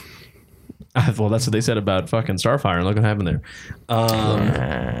it up. Well, that's what they said about fucking Starfire, and look what happened there.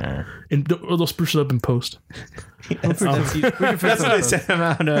 And they'll spruce it up in post. That's what they said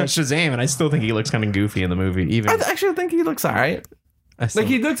about Shazam, and I still think he looks kind of goofy in the movie. Even I actually think he looks alright. Like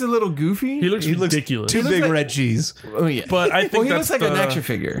he looks a little goofy. He looks ridiculous. too big like- red cheese. Oh yeah. But I think he that's looks like an the- action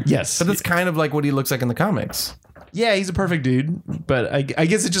figure. Yes. But that's kind of like what he looks like in the comics. Yeah, he's a perfect dude, but I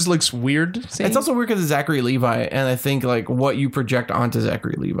guess it just looks weird. It's also weird because it's Zachary Levi, and I think like what you project onto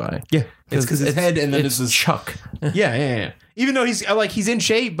Zachary Levi. yeah, it's because his head and then it's it's this. Chuck. Yeah. Even though he's in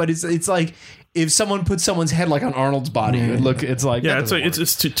shape, but it's like if someone put someone's head like on Arnold's body, it's like Yeah, that it's like doesn't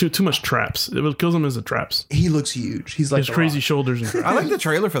it's too much traps. What kills him is the traps. work. He looks huge. He's like His The crazy Rock. shoulders. And traps. I like the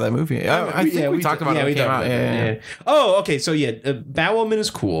trailer for that movie. I think we talked about it when it came out. Yeah. Oh, okay. So yeah, Batwoman is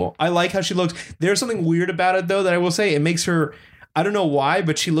cool. I like how she looks. There's something weird about it though that I will say. It makes her. I don't know why,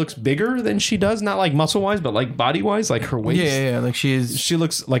 but she looks bigger than she does. Not like muscle wise, but like body wise, like her waist. Yeah. Like she is. She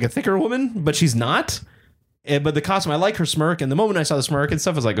looks like a thicker woman, but she's not. But the costume, I like her smirk, and the moment I saw the smirk and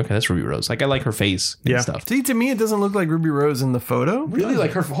stuff, I was like, okay, that's Ruby Rose. Like I like her face and Yeah. stuff. See, to me, it doesn't look like Ruby Rose in the photo. Really,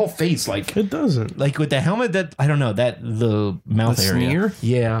 like her whole face, like It doesn't. with the helmet. That I don't know that the mouth The area. sneer?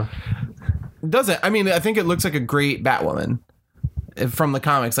 Yeah. It doesn't. I mean, I think it looks like a great Batwoman from the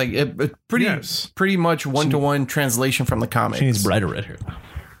comics. Like it pretty much one-to-one translation from the comics. She needs brighter red hair.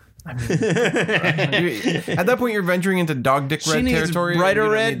 At that point, you're venturing into dog dick red She needs territory. brighter You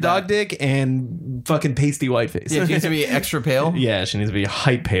don't red, need dog that. dick, and fucking pasty white face. Yeah, she needs to be extra pale. Yeah, she needs to be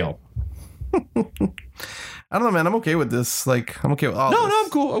hype pale. I don't know, man. I'm okay with this. Like, I'm okay with all No, this. I'm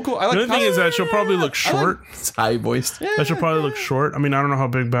cool. I'm cool. I like The other thing is that she'll probably look short. It's high voiced. That she'll probably look short. I mean, I don't know how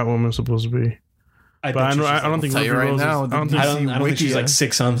big Batwoman's supposed to be, I but I don't think tell Ruby you right Rose. now, I don't the think. I don't think she's like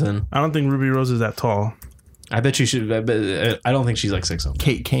 6 something. I don't think Ruby Rose is that tall. I bet you should. I don't think she's like 6 something.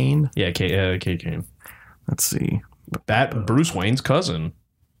 Kate Kane. Yeah, Kate Kane. Let's see. Bruce Wayne's cousin.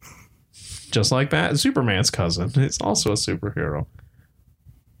 Just like Superman's cousin. It's also a superhero.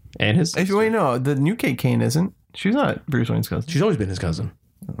 And his. If you wait, no, the new Kate Kane isn't. She's not Bruce Wayne's cousin. She's always been his cousin.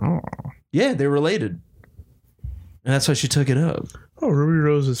 Oh. Yeah, they're related. And that's why she took it up. Oh, Ruby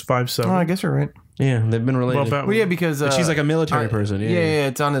Rose is Oh, I 5'7". guess you're right. Yeah, they've been related. Well, Well, yeah, because But she's like a military person. Yeah,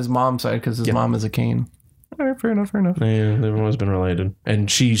 it's on his mom's side because his mom is a Kane. All right, fair enough. Yeah, they've always been related.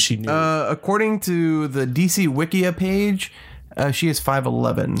 And she knew. According to the DC Wikia page, she is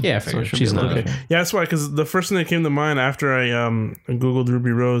 5'11". Yeah, I figured. she'll She's be a not- little- Okay. Yeah, that's why. Because the first thing that came to mind after I googled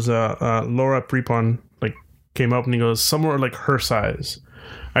Ruby Rose, Laura Prepon came up and he goes somewhere like her size.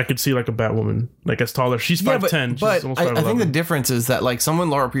 I could see like a Batwoman, like as taller. She's 5'10". But She's almost I think the 5'11". difference is that like someone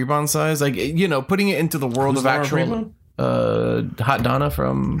Laura Prepon size, like putting it into the world Who's of Laura actual Hot Donna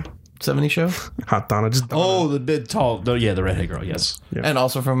from 70 Show, Hot Donna, just Donna. Oh, the big tall. The redhead girl. Yes. Yeah. and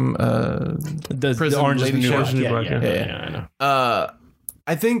also from The Prison orange is the Lady new Show. black. New Yeah, Black, yeah, yeah. yeah, I know.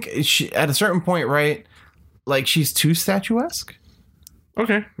 I think she, at a certain point, right, like she's too statuesque.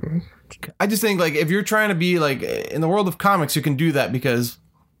 Okay. I just think like if you're trying to be like in the world of comics, you can do that because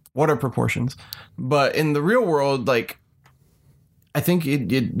what are proportions? But in the real world, like I think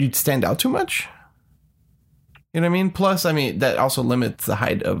you'd stand out too much. You know what I mean? Plus, I mean that also limits the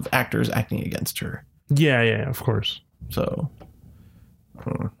height of actors acting against her. Yeah, of course. So,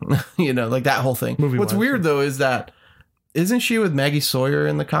 like that whole thing. Movie-wise, What's weird though is that isn't she with Maggie Sawyer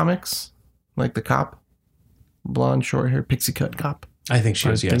in the comics, like the cop, blonde, short hair, pixie cut cop? I think she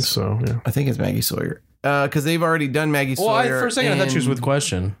I is. think Yes. so. Yeah. I think it's Maggie Sawyer. Because they've already done Maggie Well, Sawyer. for a second, I thought she was with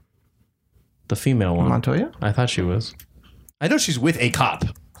Question. The female one. Montoya. I thought she was. I know she's with a cop.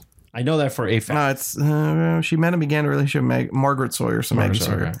 I know that for a fact. No, it's she met and began a relationship with Margaret Sawyer. So Maggie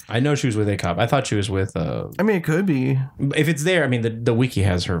Sawyer. Okay. I know she was with a cop. I thought she was with. I mean, it could be. If it's there, I mean, the wiki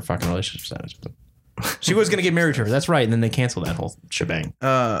has her fucking relationship status. But she was going to get married to her. That's right. And then they canceled that whole shebang.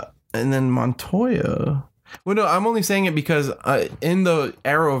 And then Montoya. Well, no, I'm only saying it because in the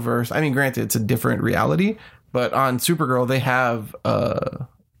Arrowverse, I mean, granted, it's a different reality, but on Supergirl, they have a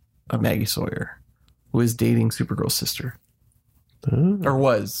Maggie Sawyer who is dating Supergirl's sister. or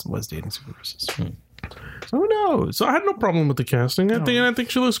was dating Super Versus. So who knows? So I had no problem with the casting. I think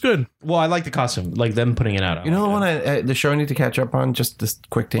she looks good. Well, I like the costume, like them putting it out. You know the one the show I need to catch up on. Just this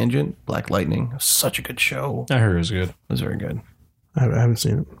quick tangent. Black Lightning, such a good show. I heard it was good. It was very good. I haven't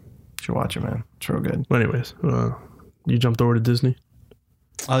seen it. You should watch it, man. It's real good. But anyways, you jumped over to Disney.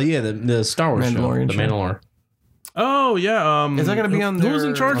 Oh yeah, the Star Wars Mandalorian show, the Mandalorian. Oh yeah. Is that going to be on who's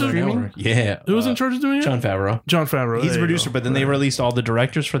in charge of streaming? Yeah, Who's in charge of doing it? John Favreau. John Favreau. He's the there you producer, go. but then they released all the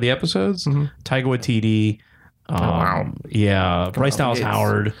directors for the episodes. Taika Waititi. wow. Yeah, Bryce Dallas Gates.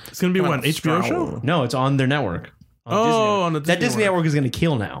 Howard. It's gonna be what, an HBO show? No, it's on their network. On the That Disney network is going to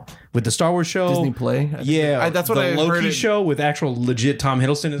kill now with the Star Wars show. Disney Play. I think. Yeah, that's what the I Loki heard. show with actual legit Tom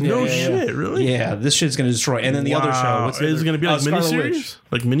Hiddleston. Is No yeah. shit, really? Yeah, this shit's going to destroy. And then the other show, what's the is other- it gonna be like Scarlet miniseries? Witch.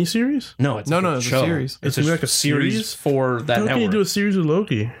 Like miniseries? No, it's No, like no, a it's a show. series. It's gonna be a like a series series? for that How can you network. do a series with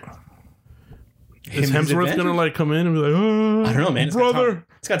Loki? Is Him, his Hemsworth adventures? gonna like come in and be like, oh, I don't know, man. brother?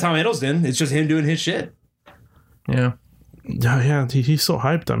 It's got Tom Hiddleston. It's just him doing his shit. Yeah. Yeah, he's so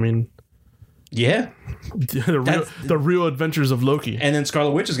hyped. I mean, Yeah. the real adventures of Loki. And then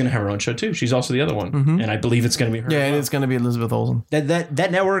Scarlet Witch is going to have her own show too. She's also the other one, and I believe it's going to be her. Yeah, as and well. it's going to be Elizabeth Olsen.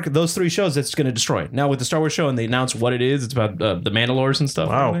 That network, those three shows, that's going to destroy it. Now with the Star Wars show, and they announce what it is. It's about the Mandalorians and stuff.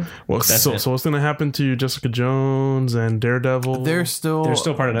 Wow. Well, That's so it. what's gonna happen to Jessica Jones and Daredevil? They're still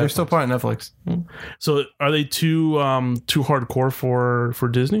part of They're Netflix. still part of Netflix. So are they too hardcore for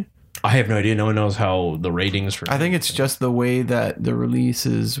Disney? I have no idea. No one knows how the ratings for. I think it's just the way that the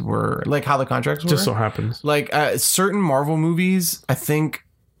releases were, like how the contracts were. Just so happens. Like certain Marvel movies, I think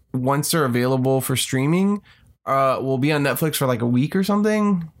once they're available for streaming, will be on Netflix for like a week or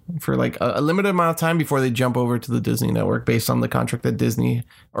something, for like a limited amount of time before they jump over to the Disney network based on the contract that Disney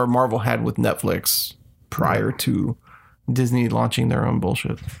or Marvel had with Netflix prior to Disney launching their own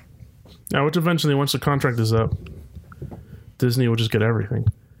bullshit. Now, which eventually, once the contract is up, Disney will just get everything.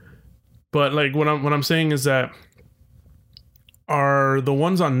 But like what I'm saying is that, are the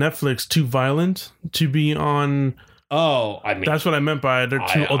ones on Netflix too violent to be on? Oh, I mean, That's what I meant by they're too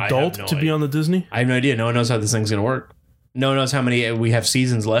I have adult no to be idea. on the Disney. I have no idea. No one knows how this thing's going to work. No one knows how many we have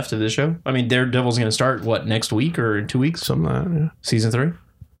seasons left of this show. I mean, Daredevil's going to start next week or in 2 weeks? Something like that, yeah. Season 3,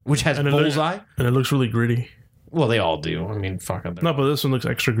 which has And it looks- Bullseye. And it looks really gritty. Well, they all do. I mean, fuck them. No, but this one looks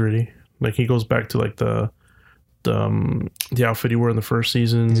extra gritty. Like he goes back to like the outfit he wore in the first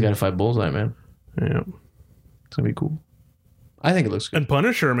season. He's got to fight Bullseye, man. Yeah. It's going to be cool. I think it looks good. And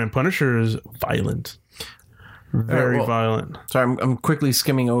Punisher, man, Punisher is violent. Very well, violent. Sorry, I'm quickly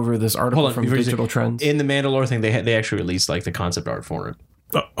skimming over this article Hold on, from before you Digital say- Trends. In the Mandalore thing, they actually released like the concept art for it.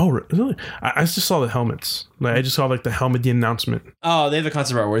 Oh, really? I just saw the helmets. Like I just saw like the helmet, the announcement. Oh, they have a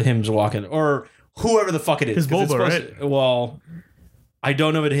concept art where him's walking, or whoever the fuck it is. His 'Cause it's Boba, supposed to- well, I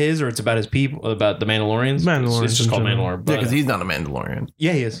don't know if it is or it's about his people, about the Mandalorians. Mandalorians It's just in called general. Mandalore. Yeah, But, because he's not a Mandalorian.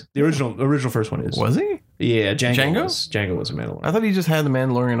 yeah, he is. The original first one is. Was he? Yeah, Django. Django? Django was a Mandalorian. I thought he just had the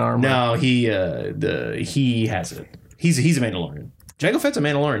Mandalorian armor. No, he has it. He's a Mandalorian. Jango Fett's a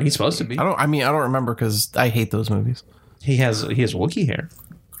Mandalorian. He's supposed to be. I don't remember because I hate those movies. He has Wookiee hair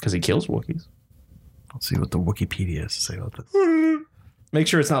because he kills Wookiees. Let's see what the Wikipedia has to say about this. Make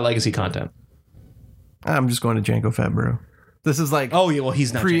sure it's not legacy content. I'm just going to Jango Fett, bro. This is like Oh yeah, well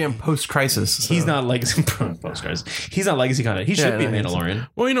he's not. pre and post crisis. He's not legacy. He's not legacy content. He should be a no, he's- Mandalorian.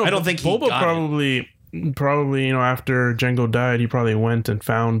 Well, I don't think he Boba got probably after Django died, he probably went and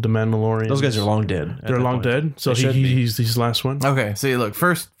found the Mandalorians. Those guys are long dead. at They're that long point. dead. So They should be. he's his last one. Okay, see, look,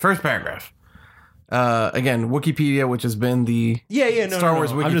 first paragraph. Again, Wikipedia, which has been the Yeah, no, Star no,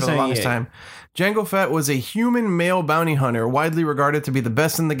 Wars no. wiki I'm for just the saying, longest time. Jango Fett was a human male bounty hunter, widely regarded to be the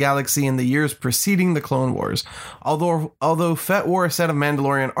best in the galaxy in the years preceding the Clone Wars. Although Fett wore a set of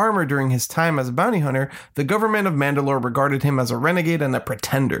Mandalorian armor during his time as a bounty hunter, the government of Mandalore regarded him as a renegade and a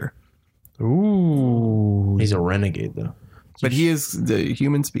pretender. Ooh. He's a renegade though. But he is the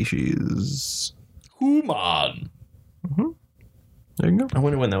human species. Human. There you go. I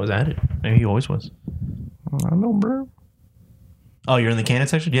wonder when that was added. Maybe he always was. I don't know, bro. Oh, you're in the canon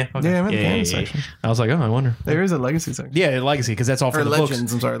section? Yeah. Okay. Yeah, I'm in the canon section. I was like, oh, I wonder. There is a legacy section. Yeah, legacy, because that's all from Or the legends,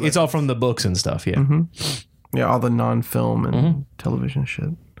 books. I'm sorry, It's all from the books and stuff. Yeah. Yeah, all the non-film and television shit.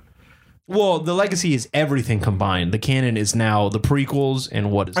 Well, the legacy is everything combined. The canon is now the prequels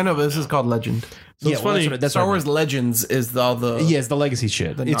and what is. I know, but this is called Legend. So it's funny. That's Star what I Wars Legends is all the... meant. Yeah, it's the legacy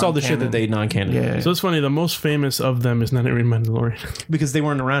shit. It's all the shit that they non-canon. Yeah. So it's funny. The most famous of them is not even Mandalorian. Because they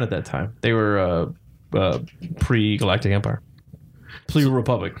weren't around at that time. They were pre-Galactic Empire,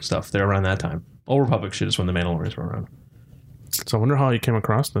 pre-Republic stuff. They're around that time. Old Republic shit is when the Mandalorians were around. So I wonder how he came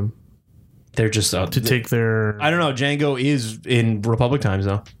across them They're just to take their. I don't know. Django is in Republic times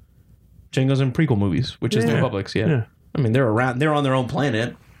though. Django's in prequel movies, which is the Yeah. Republic's. Yeah. Yeah. I mean, they're around. They're on their own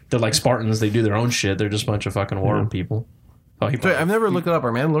planet. They're like Spartans. They do their own shit. They're just a bunch of fucking war people. Oh, I've never looked it up.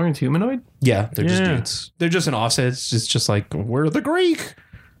 Are Mandalorians humanoid? Yeah, they're just dudes. They're just an offset. It's just like, we're the Greek.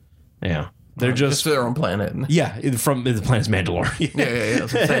 Yeah. They're just their own planet. Yeah, from the planet's Mandalore. Yeah.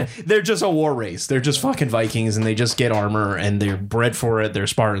 That's what I'm saying. They're just a war race. They're just fucking Vikings, and they just get armor, and they're bred for it. They're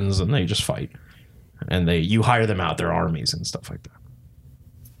Spartans, and they just fight. And you hire them out, their armies and stuff like that.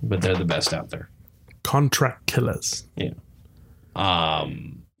 But they're the best out there. Contract killers. Yeah.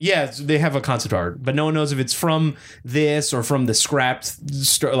 Yeah, they have a concept art, but no one knows if it's from this or from the scrapped,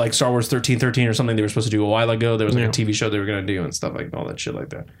 like Star Wars 1313 or something they were supposed to do a while ago. There was like a TV show they were going to do and stuff like all that shit like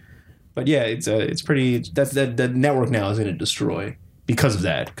that. But yeah, it's pretty. That's the network now is going to destroy because of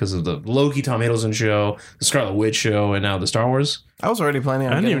that, because of the Loki Tom Hiddleston show, the Scarlet Witch show, and now the Star Wars. I was already planning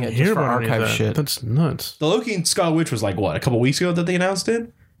on getting it just for archive shit. That's nuts. The Loki and Scarlet Witch was like what, a couple weeks ago that they announced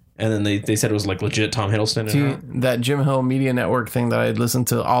it. And then they said it was like legit Tom Hiddleston. See, that Jim Hill Media Network thing that I had listened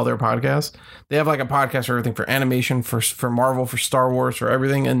to all their podcasts. They have like a podcast for everything, for animation, for Marvel, for Star Wars, for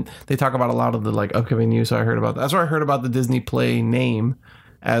everything. And they talk about a lot of the like upcoming news. So I heard about that. That's where I heard about the Disney Play name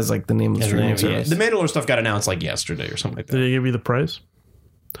as like the name of the streaming service. The Mandalore stuff got announced like yesterday or something like that. Did they give you the price?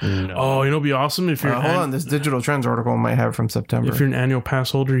 No. Oh, it'd be awesome if you're. Hold on, this Digital Trends article might have from September. If you're an annual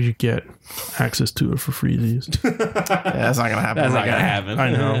pass holder, you get access to it for free. These. Yeah, that's not gonna happen. That's not gonna happen.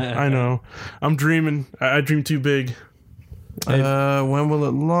 I know. I'm dreaming. I dream too big. When will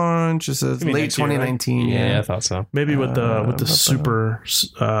it launch? It says late 2019. Year, right? Yeah, I thought so. Maybe with the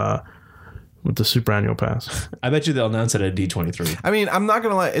super annual pass. I bet you they'll announce it at D23. I mean, I'm not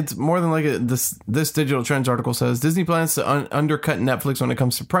gonna lie. It's more than like this Digital Trends article says. Disney plans to undercut Netflix when it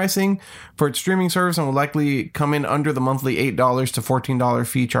comes to pricing for its streaming service, and will likely come in under the monthly $8 to $14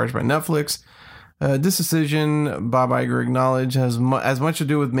 fee charged by Netflix. This decision, Bob Iger acknowledged, has as much to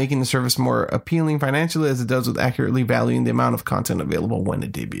do with making the service more appealing financially as it does with accurately valuing the amount of content available when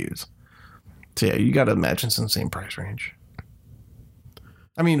it debuts. So yeah, you got to imagine some same price range.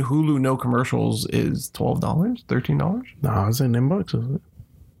 I mean, Hulu no commercials is $12, $13. No, it's like $9, isn't it?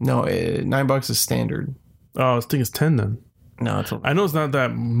 No, $9 is standard. Oh, I think it's 10 then. No, it's I know it's not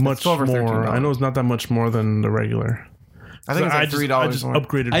that much more. I know it's not that much more than the regular. I think it's like $3. I just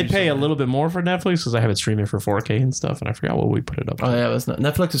upgraded. I'd pay a little bit more for Netflix because I have it streaming for 4K and stuff, and I forgot what we put it up. Oh yeah, that's not,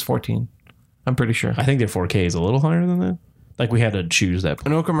 Netflix is 14. I'm pretty sure. I think their 4K is a little higher than that. Like we had to choose that.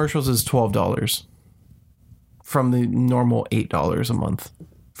 No commercials is $12 from the normal $8 a month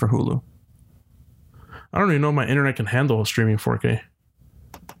for Hulu. I don't even know if my internet can handle streaming 4K.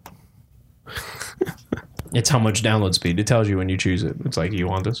 It's how much download speed. It tells you when you choose it. It's like, you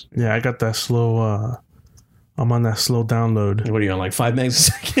want this? Yeah, I got that slow. I'm on that slow download. What are you on, like 5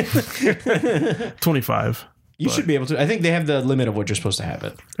 megs a second? 25. You should be able to. I think they have the limit of what you're supposed to have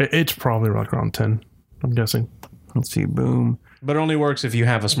it. It's probably like around 10, I'm guessing. Let's see. Boom. But it only works if you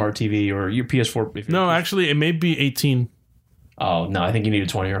have a smart TV or your PS4. No, actually, it may be 18. Oh, no, I think you need a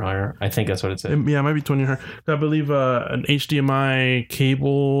 20 or higher. I think that's what it said. Yeah, it might be 20 or higher. I believe an HDMI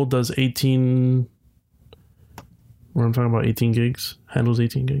cable does 18. Where I'm talking about 18 gigs. Handles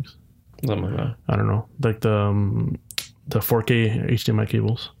 18 gigs. Something like that. I don't know. Like the 4K HDMI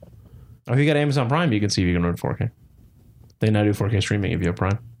cables. Oh, if you got Amazon Prime, you can see if you can run 4K. They now do 4K streaming if you have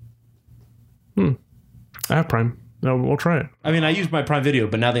Prime. I have Prime. No, we'll try it. I mean, I use my Prime Video,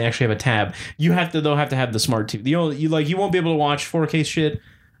 but now they actually have a tab. You have to have the smart TV. You won't be able to watch 4K shit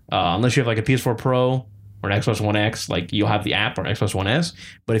unless you have like a PS4 Pro or an Xbox One X. Like you'll have the app or Xbox One S.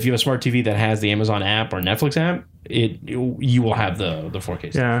 But if you have a smart TV that has the Amazon app or Netflix app, you will have the 4K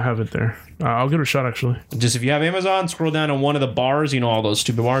stuff. Yeah, I have it there. I'll give it a shot actually. Just if you have Amazon, scroll down on one of the bars. You know all those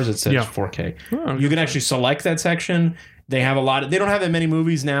stupid bars. It says 4K. Oh, you can actually select that section. They have a lot. They don't have that many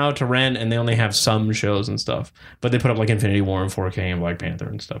movies now to rent, and they only have some shows and stuff. But they put up like Infinity War in 4K and Black Panther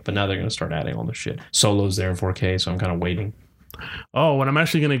and stuff. But now they're going to start adding all this shit. Solo's there in 4K, so I'm kind of waiting. Oh, what I'm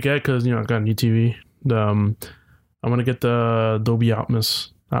actually going to get, because I've got a new TV. I'm going to get the Dolby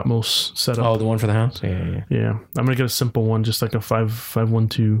Atmos setup. Oh, the one for the house? Yeah. I'm going to get a simple one, just like a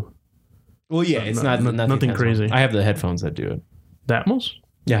 512. Well, yeah, it's nothing crazy. I have the headphones that do it. The Atmos?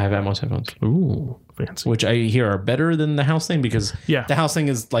 Yeah, I have Atmos headphones. Ooh, fancy. Which I hear are better than the house thing because the house thing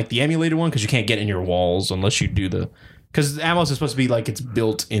is like the emulated one because you can't get in your walls unless you do the... Because Atmos is supposed to be like it's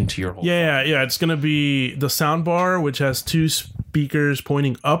built into your whole... Yeah. It's going to be the sound bar, which has two speakers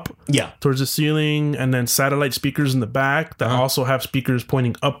pointing up towards the ceiling, and then satellite speakers in the back that also have speakers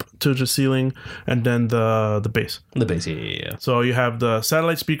pointing up to the ceiling, and then the bass. The bass, yeah. So you have the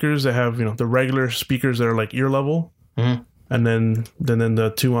satellite speakers that have, the regular speakers that are like ear level. Mm-hmm. And then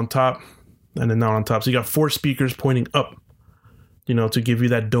the two on top, and then now on top. So you got 4 speakers pointing up, to give you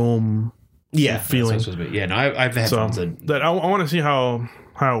that dome Yeah, feeling. that's what it's supposed to be. Yeah, no, I've had So headphones that I want to see how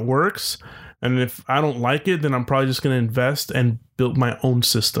it works, and if I don't like it, then I'm probably just going to invest and build my own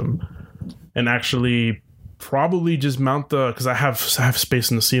system, and actually probably just mount because I have space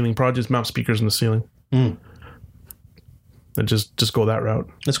in the ceiling. Probably just mount speakers in the ceiling, and just go that route.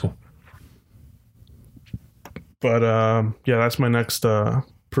 That's cool. But yeah, that's my next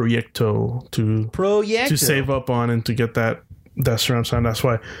proyecto to save up on and to get that surround sound. That's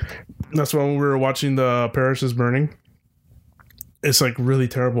why when we were watching the Paris is Burning, it's like really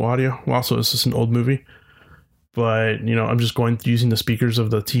terrible audio. Well, also, it's just an old movie. But, I'm just using the speakers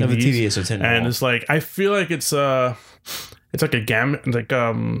of the TV. No, the TV is so 10 and it's like, I feel like it's like a gamut.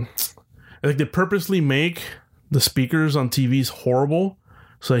 Like they purposely make the speakers on TVs horrible,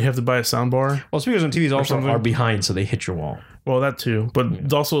 so you have to buy a soundbar. Well, speakers on TVs also are behind, so they hit your wall. Well, that too.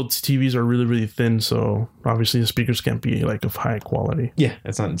 But also TVs are really, really thin, so obviously the speakers can't be like of high quality. Yeah,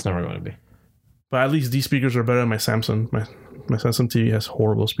 it's never going to be. But at least these speakers are better than my Samsung. My Samsung TV has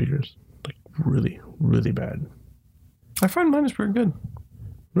horrible speakers. Like really, really bad. I find mine is pretty good.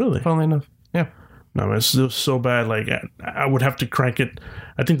 Really? Funnily enough. Yeah. No, it's still so bad. Like I would have to crank it.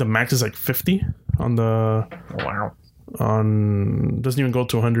 I think the max is like 50 on the... Wow. Doesn't even go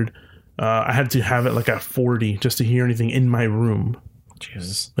to 100. I had to have it like at 40 just to hear anything in my room.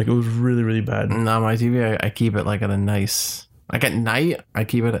 Jesus. Like it was really, really bad. No, my TV, I keep it like at a nice... Like at night, I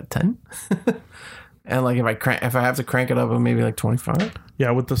keep it at 10. And like if I have to crank it up, I'm maybe like 25.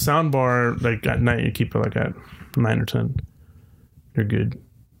 Yeah, with the sound bar, like at night, you keep it like at 9 or 10. You're good.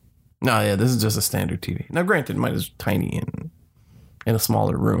 No, yeah, this is just a standard TV. Now, granted, mine is tiny in a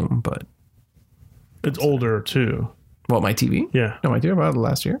smaller room, but... It's older too. What, my TV? Yeah. No, my TV about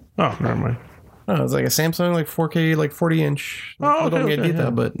last year. Oh, never mind. Oh, it's like a Samsung, like 4K, like 40-inch. Oh, okay, I don't get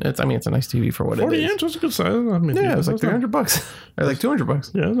that, but it's a nice TV for what it is. 40 inch was a good size. I mean, Yeah, it was like $300. Or like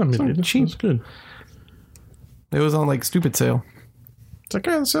 $200. Yeah, that's not cheap. That's good. It was on like stupid sale. It's like,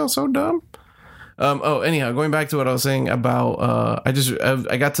 the sale's so dumb. Anyhow, going back to what I was saying about,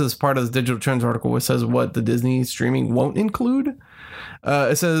 I got to this part of this Digital Trends article which says what the Disney streaming won't include.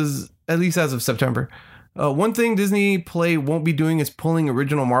 It says, at least as of September, one thing Disney Play won't be doing is pulling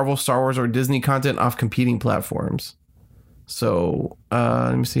original Marvel, Star Wars, or Disney content off competing platforms. So,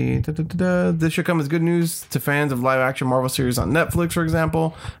 let me see. This should come as good news to fans of live-action Marvel series on Netflix, for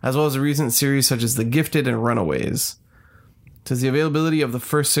example, as well as a recent series such as The Gifted and Runaways. It says the availability of the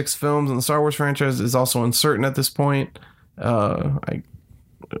first 6 films in the Star Wars franchise is also uncertain at this point. I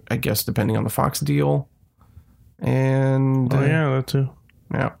guess depending on the Fox deal. And that too.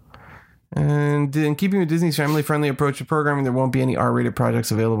 Yeah. And in keeping with Disney's family-friendly approach to programming, there won't be any R-rated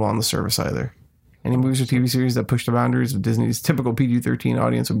projects available on the service either. Any movies or TV series that push the boundaries of Disney's typical PG-13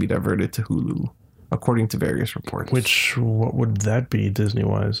 audience would be diverted to Hulu, according to various reports. What would that be,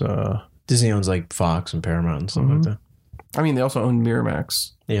 Disney-wise? Disney owns like Fox and Paramount and stuff like that. I mean, they also own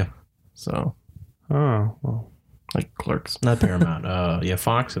Miramax. Yeah. So. Oh, well. Like Clerks. Not Paramount.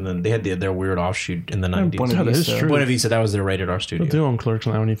 Fox, and then they had their weird offshoot in the 90s. Buena Vista. Buena Vista, that was their rated R studio. They do own Clerks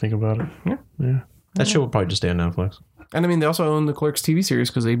now when you think about it. Yeah. That show would probably just stay on Netflix. And I mean, they also own the Clerks TV series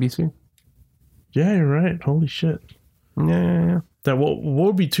because ABC. Yeah, you're right. Holy shit. Yeah. That what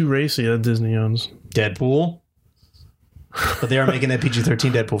would be too racy that Disney owns? Deadpool. But they are making that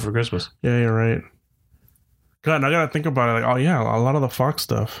PG-13 Deadpool for Christmas. Yeah, you're right. God, and I gotta think about it. Like, oh yeah, a lot of the Fox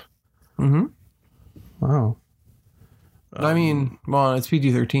stuff. Mm-hmm. Wow. I mean, well, it's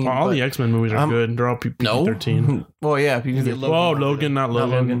PG-13. All the X-Men movies are good. They're all PG-13. No. Well, yeah, PG-13. Oh, Logan, not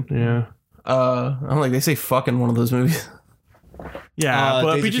Logan. Yeah. I'm like, they say fuck in one of those movies. Yeah,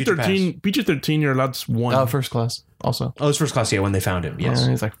 but PG-13, you're allowed one. First Class, also. Oh, it's First Class, yeah, when they found him, yes.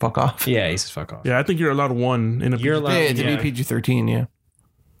 He's like, fuck off. Yeah, he says fuck off. Yeah, I think you're allowed one in a You're allowed to be PG-13, yeah.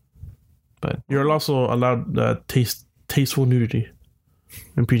 But you're also allowed tasteful nudity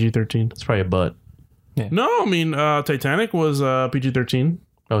in PG-13. It's probably a butt. Yeah. No, I mean, Titanic was PG-13.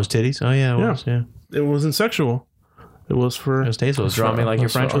 Oh, it was titties? Oh, yeah, it was, yeah. It wasn't sexual. It was for... It was tasteful. It was draw me like your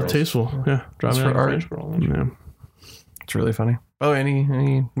French girls. Tasteful, yeah. Draw me like your French girl. Yeah. It's really funny. Oh,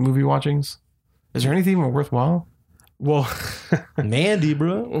 any movie watchings? Is there anything even worthwhile? Well, Mandy,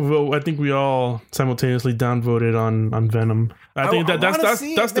 bro. Well, I think we all simultaneously downvoted on Venom. I think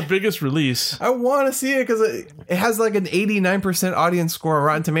that's the biggest release. I want to see it because it has like an 89% audience score on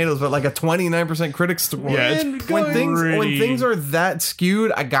Rotten Tomatoes, but like a 29% critic score. Yeah, when things are that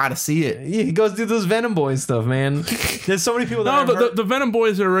skewed, I gotta see it. Yeah, he goes through those Venom Boys stuff, man. There's so many people that the Venom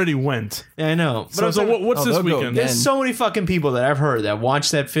Boys already went. Yeah, I know. But so what's this weekend? There's so many fucking people that I've heard that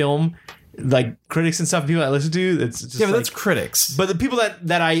watched that film like critics and stuff, people I listen to, it's just but that's critics. But the people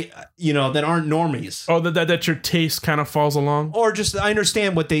that I that aren't normies. Oh, that your taste kind of falls along, or just I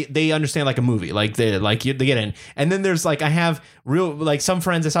understand what they understand like a movie, like they get in. And then there's like I have real like some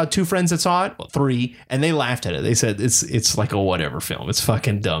friends. I saw 2 friends that saw it, 3, and they laughed at it. They said it's like a whatever film. It's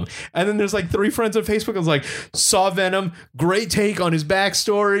fucking dumb. And then there's like 3 friends on Facebook. I was like, saw Venom, great take on his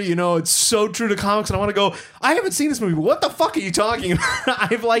backstory. It's so true to comics, and I want to go. I haven't seen this movie. What the fuck are you talking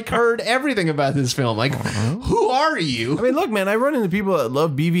about? I've like heard everything about this film. Like, who are you? I mean, look, man, I run into people that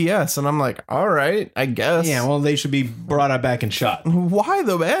love BVS, and I'm like, all right, I guess. Yeah, well, they should be brought out back and shot. Why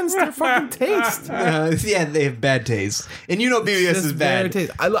though, man? It's their fucking taste. Yeah, they have bad taste, and BVS is bad.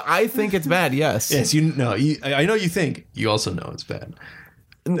 Taste. I think it's bad. Yes. Yes, I know you think. You also know it's bad.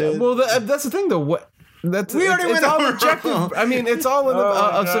 Well, that's the thing, though. What? We already went all over. objective. I mean, it's all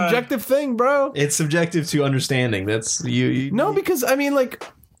a subjective thing, bro. It's subjective to understanding. That's you. No, because I mean, like,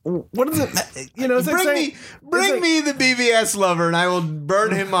 what is it? Bring me the BVS lover, and I will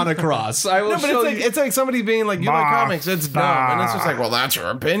burn him on a cross. I will. No, but it's like somebody being like, you like comics, it's dumb, and it's just like, well, that's your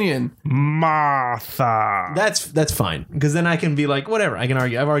opinion, Martha. That's fine, because then I can be like, whatever. I can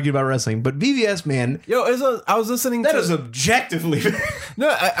argue. I've argued about writing, but BVS, man, I was listening. That is objectively. No,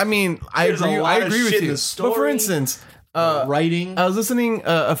 I mean, I agree with you. But for instance, writing. I was listening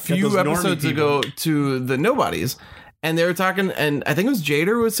a few episodes ago to the Nobodies. And they were talking, and I think it was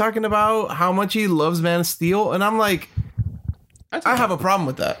Jader who was talking about how much he loves Man of Steel. And I'm like, I have a problem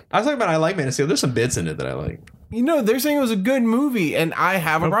with that. I was talking about I like Man of Steel. There's some bits in it that I like. They're saying it was a good movie, and I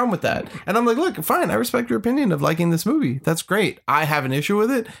have a problem with that. And I'm like, look, fine, I respect your opinion of liking this movie. That's great. I have an issue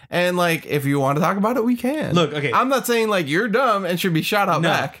with it. And, like, if you want to talk about it, we can. Look, okay. I'm not saying, like, you're dumb and should be shot out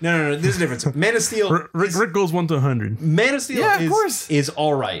back. No. There's a difference. Man of Steel. Rick goes 1 to 100. Man of Steel of course. is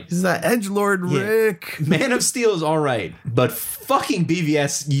all right. He's that edgelord Rick. Man of Steel is all right. But fucking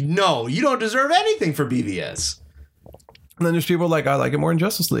BVS, you don't deserve anything for BVS. And then there's people like, I like it more than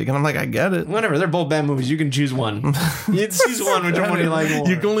Justice League. And I'm like, I get it. Whatever. They're both bad movies. You can choose one. You choose one, which one you like more.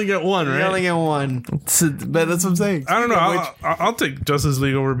 You can only get one, right? You only get one. But that's what I'm saying. I don't know. I'll take Justice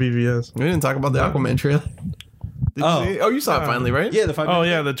League over BVS. We didn't talk about the Aquaman trailer. Did you see? You saw it finally, right? Yeah,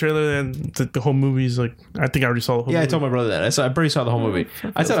 the trailer and the whole movie's like, I think I already saw the whole movie. I told my brother that. I pretty saw the whole movie.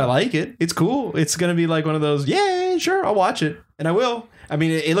 I said I like it. It's cool. It's going to be like one of those, yeah, sure, I'll watch it. And I will. I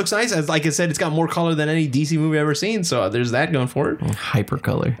mean, it looks nice. As like I said, it's got more color than any DC movie I've ever seen. So there's that going for it. Hyper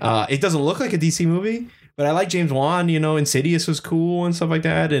color. It doesn't look like a DC movie, but I like James Wan. Insidious was cool and stuff like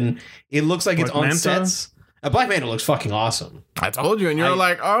that. And it looks like it's on sets. Black Manta looks fucking awesome. I told you, and you're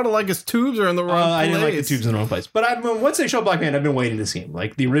like, I don't like his tubes are in the wrong place. I didn't like the tubes in the wrong place. But once they show Black Manta, I've been waiting to see him.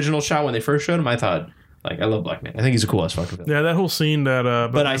 Like the original shot when they first showed him, I thought, like, I love Black Manta. I think he's a cool ass fucking villain. Yeah, that whole scene that.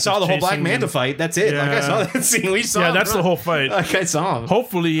 But I saw the whole Black Manta fight. That's it. Yeah. Like I saw that scene. We saw. Yeah, that's the whole fight. Like I saw him.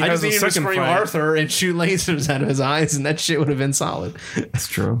 Hopefully, he I has just a needed to second scream fight. Arthur and shoot lasers out of his eyes, and that shit would have been solid. That's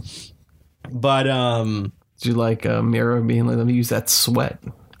true. But did you like Mira being like, let me use that sweat?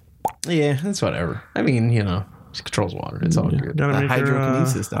 Yeah, that's whatever. I mean, she controls water. It's all good. Gotta make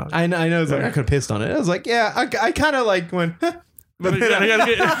hydrokinesis, dog. I know. It's like I could have pissed on it. I was like, yeah. I kind of like went, but then they got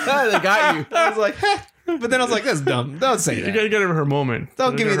you. I was like, but then I was like, that's dumb. Don't say that. You gotta get her moment.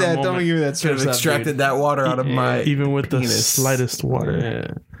 Don't give me that. Don't give me that. Should have extracted that water out of my even with penis. the slightest water.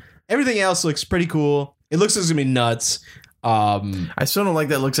 Yeah. Everything else looks pretty cool. It looks like it's gonna be nuts. I still don't like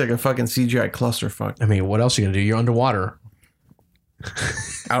that. Looks like a fucking CGI clusterfuck. I mean, what else are you gonna do? You're underwater.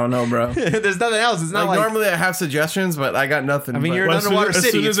 I don't know, bro. There's nothing else. It's not like normally I have suggestions, but I got nothing. I mean, you're in an underwater city.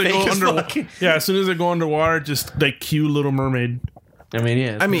 As soon as they go underwater, just like cue Little Mermaid. I mean,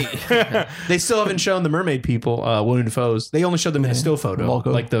 yeah. I mean, they still haven't shown the mermaid people, William Dafoe's. They only showed them in a still photo.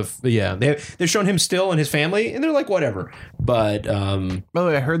 Volko. Like they've shown him still and his family, and they're like, whatever. But by the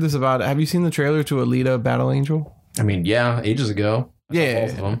way, I heard this about. Have you seen the trailer to Alita: Battle Angel? I mean, yeah, ages ago. Yeah,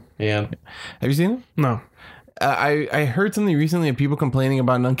 both of them. Yeah. Have you seen it? No. I heard something recently of people complaining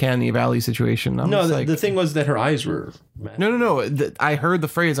about an Uncanny Valley situation. The thing was that her eyes were... No. I heard the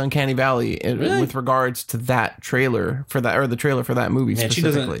phrase Uncanny Valley with regards to that trailer for that, or the trailer for that movie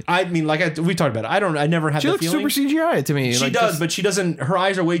specifically. She doesn't... I mean, we talked about it. I never had that feeling. She looks super CGI to me. She does, but she doesn't... Her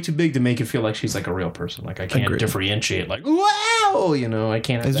eyes are way too big to make it feel like she's like a real person. Like I can't differentiate. Like, wow! I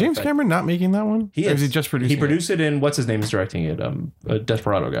can't... Is James Cameron not making that one? He is. Or is he just producing it? He produced it, and what's his name is directing it? A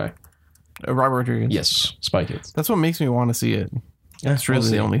Desperado guy. Robert Rodriguez. Yes, Spy Kids. That's what makes me want to see it. That's really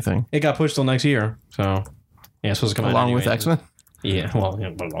the only thing. It got pushed till next year, so it's supposed to come along out with X-Men. Yeah, well,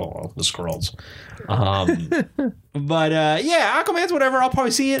 the Skrulls. But Aquaman's whatever. I'll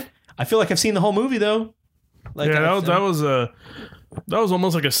probably see it. I feel like I've seen the whole movie though. Like that was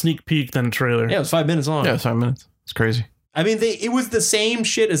almost like a sneak peek than a trailer. Yeah, it was 5 minutes long. Yeah, it was 5 minutes. It's crazy. I mean, it was the same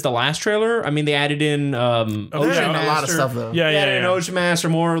shit as the last trailer. I mean, they added in Ocean Master. A lot of stuff though. Yeah. An Ocean Master,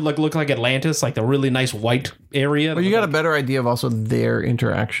 more look like Atlantis, like the really nice white area. But you got a better idea of also their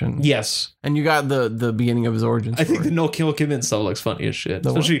interaction. Yes. And you got the beginning of his origin story. I think the Nicole Kidman stuff looks funny as shit.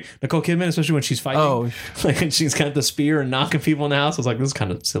 Especially Nicole Kidman, especially when she's fighting. Oh. Like, and she's got the spear and knocking people in the house. I was like, this is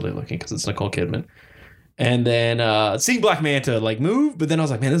kind of silly looking because it's Nicole Kidman. And then seeing Black Manta like move, but then I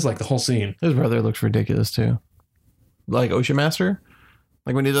was like, man, this is like the whole scene. His brother looks ridiculous too. Like Ocean Master?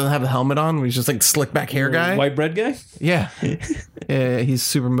 Like when he doesn't have the helmet on, when he's just like slick back hair guy. White bread guy? Yeah. Yeah, he's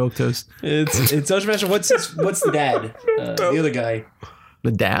super milquetoast. It's Ocean Master. What's the dad? The other guy.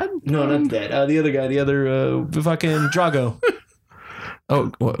 The dad? No, not the dad. The other guy. The other fucking Drago.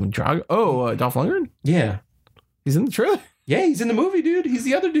 Oh, what, Drago? Oh, Dolph Lundgren? Yeah. He's in the trailer? Yeah, he's in the movie, dude. He's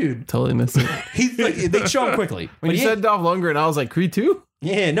the other dude. Totally missed it. He's like, they show him quickly. When you said Dolph Lundgren, I was like, Creed 2?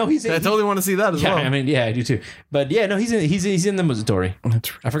 Yeah, no, he's in. I totally want to see that as well. I mean, yeah, I do too. But yeah, no, he's in the Missouri.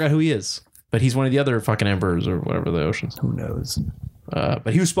 I forgot who he is, but he's one of the other fucking emperors or whatever the oceans. Who knows?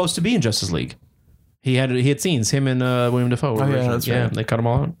 But he was supposed to be in Justice League. He had scenes him and William Dafoe. Oh, yeah, that's right. They cut him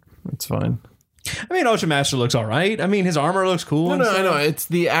all out. That's fine. I mean, Ocean Master looks all right. I mean, his armor looks cool. No, I know. It's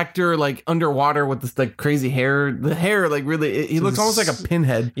the actor like underwater with this like crazy hair. The hair like really, he looks almost like a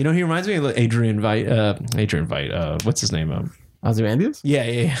pinhead. You know, he reminds me of Adrian Veidt. What's his name? Ozymandias?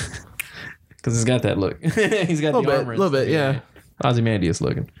 Yeah. Because he's got that look. He's got the armor. A little bit, yeah. Ozymandias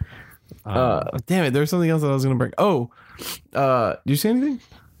looking. Damn it. There's something else that I was going to bring. Oh, did you see anything?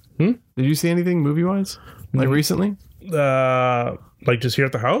 Did you see anything movie-wise? Like recently? Like just here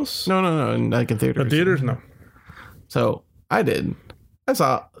at the house? No. Like in theaters. Theaters? No. So I did. I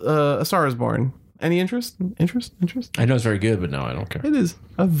saw A Star Is Born. Any interest? I know it's very good, but no, I don't care. It is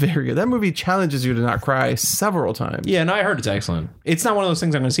a very good. That movie challenges you to not cry several times. Yeah, no, I heard it's excellent. It's not one of those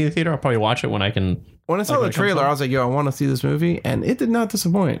things I'm going to see in the theater. I'll probably watch it when I can. When I saw the trailer, I was like, yo, I want to see this movie. And it did not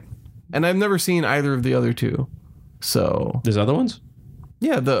disappoint. And I've never seen either of the other two. So. There's other ones?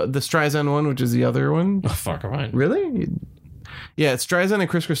 Yeah, the Streisand one, which is the other one. Oh, fuck, fine. Really? Yeah, Streisand and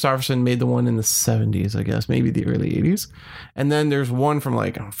Chris Christopherson made the one in the 70s, I guess, maybe the early 80s. And then there's one from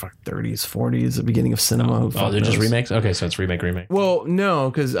like, 30s, 40s, the beginning of cinema. Oh, they're just remakes? Okay, so it's remake. Well, no,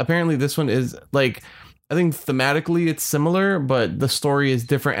 because apparently this one is like, I think thematically it's similar, but the story is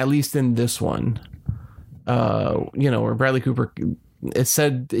different, at least in this one. Where Bradley Cooper, it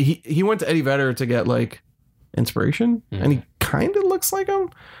said he went to Eddie Vedder to get like inspiration, and he kind of looks like him,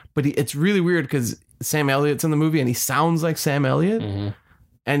 but it's really weird because Sam Elliott's in the movie and he sounds like Sam Elliott.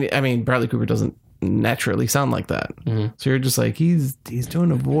 And I mean, Bradley Cooper doesn't naturally sound like that. So you're just like, he's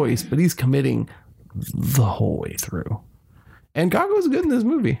doing a voice, but he's committing the whole way through. And Gago's good in this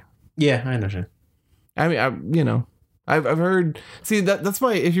movie. Yeah, I understand. I mean, I've heard, see, that's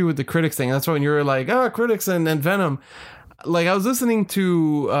my issue with the critics thing. That's why when you were like, critics and Venom, like I was listening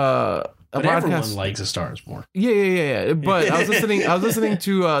to, but everyone likes A Star Is Born. Yeah. But I was listening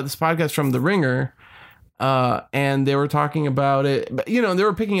to this podcast from The Ringer, and they were talking about it. But, they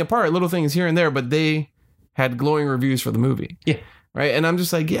were picking apart little things here and there, but they had glowing reviews for the movie. Yeah. Right. And I'm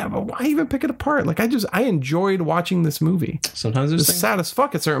just like, yeah, but why even pick it apart? Like, I enjoyed watching this movie. Sometimes it's sad as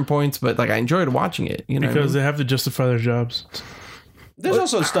fuck at certain points, but like I enjoyed watching it. Because they have to justify their jobs. There's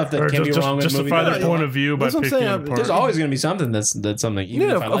also stuff that can be wrong with justify movie. their point of view by picking it apart. There's always going to be something that's something. Even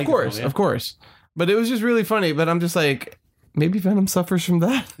if I like of course. But it was just really funny. But I'm just like, maybe Venom suffers from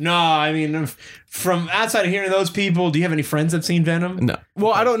that. No, I mean, from outside of hearing those people, do you have any friends that've seen Venom? No.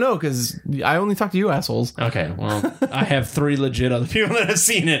 Well, I don't know because I only talk to you assholes. Okay, well, I have 3 legit other people that have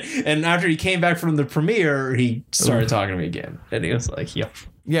seen it. And after he came back from the premiere, he started talking to me again. And he was like, yo.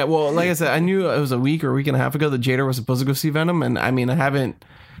 Yeah, well, like I said, I knew it was a week or a week and a half ago that Jader was supposed to go see Venom. And I mean, I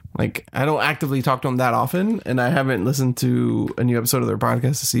don't actively talk to him that often. And I haven't listened to a new episode of their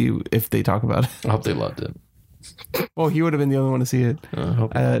podcast to see if they talk about it. I hope they loved it. Well, he would have been the only one to see it.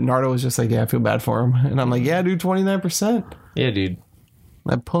 Nardo was just like, yeah, I feel bad for him. And I'm like, yeah, dude, 29%. Yeah, dude.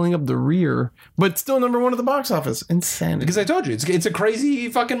 I'm pulling up the rear, but still number 1 at the box office. Insanity. Because I told you, it's a crazy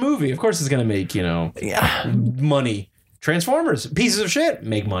fucking movie. Of course it's going to make, money. Transformers, pieces of shit,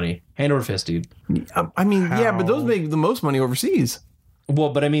 make money. Hand over fist, dude. I mean, yeah, but those make the most money overseas. Well,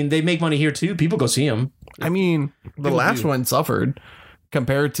 but I mean, they make money here too. People go see them. I mean, the last one suffered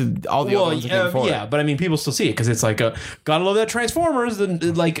compared to all the other ones that came before. Yeah, but I mean, people still see it because it's like, gotta love that Transformers.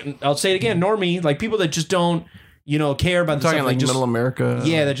 And like, I'll say it again, normie, like people that just don't, care about the talking stuff, like just, Middle America.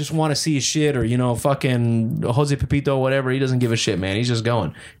 Yeah, that just want to see his shit or, fucking Jose Pepito, whatever. He doesn't give a shit, man. He's just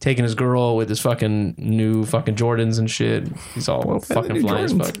going. Taking his girl with his fucking new fucking Jordans and shit. He's all fucking fly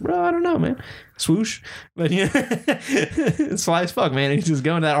as fuck. Bro, I don't know, man. Swoosh. But yeah, it's fly as fuck, man. And he's just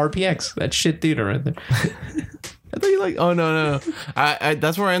going to that RPX, that shit theater right there. I thought you like. Oh no. I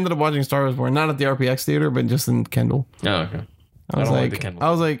that's where I ended up watching Star Wars Born, not at the RPX theater, but just in Kendall. Oh, okay. I was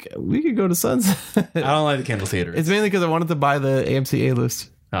like, we could go to Sunset. I don't like the Kendall theater. It's mainly because I wanted to buy the AMC A-list.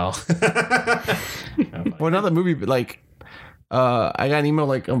 Oh. Well, another movie like. I got an email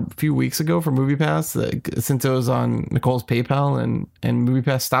like a few weeks ago from MoviePass that, since it was on Nicole's PayPal and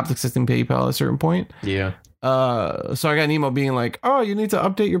MoviePass stopped accepting PayPal at a certain point. Yeah. So I got an email being like, oh, you need to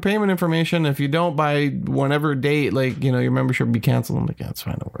update your payment information. If you don't by whenever date, like, you know, your membership will be canceled. I'm like, yeah, it's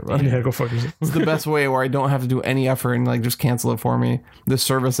fine. Don't worry about it. Yeah, go fuck yourself. It's the best way where I don't have to do any effort and like just cancel it for me. This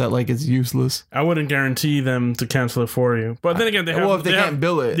service that like is useless. I wouldn't guarantee them to cancel it for you. But then again, if they can't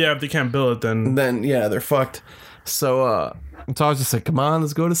bill it. Yeah, if they can't bill it, then yeah, they're fucked. So I was just like, come on,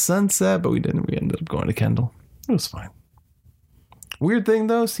 let's go to Sunset. But we didn't. We ended up going to Kendall. It was fine. Weird thing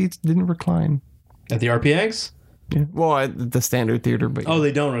though, seats didn't recline. At the RPX? Yeah. Well, at the standard theater, but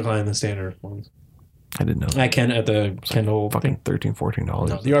they don't recline the standard ones. I didn't know. I can at the Kendall. Fucking $13-14. No,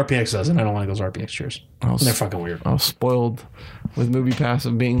 the RPX doesn't. I don't like those RPX chairs. They're fucking weird. I was spoiled with MoviePass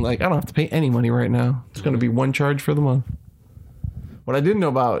of being like, I don't have to pay any money right now. It's going to be one charge for the month. What I didn't know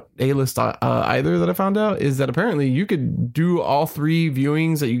about A-List either that I found out is that apparently you could do all 3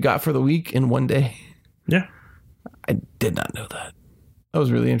 viewings that you got for the week in one day. Yeah. I did not know that. That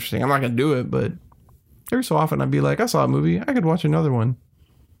was really interesting. I'm not going to do it, but every so often I'd be like, I saw a movie. I could watch another one.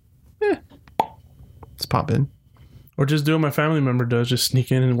 Let's pop in. Or just do what my family member does. Just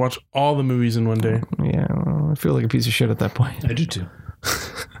sneak in and watch all the movies in one day. Yeah, well, I feel like a piece of shit at that point. I do too.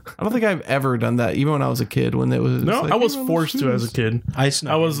 I don't think I've ever done that, even when I was a kid. When it was no, like, I was forced to as a kid. I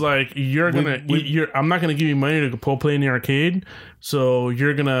was like, I'm not gonna give you money to play in the arcade, so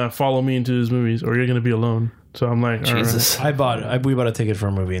you're gonna follow me into these movies, or you're gonna be alone. So I'm like, Jesus. All right. We bought a ticket for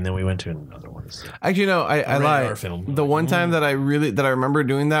a movie, and then we went to another one. Actually, no, I lied. The one time that I remember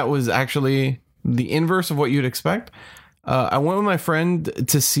doing that was actually the inverse of what you'd expect. I went with my friend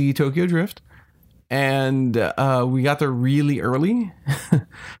to see Tokyo Drift. And we got there really early,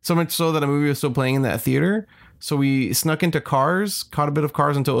 so much so that a movie was still playing in that theater. So we snuck into Cars, caught a bit of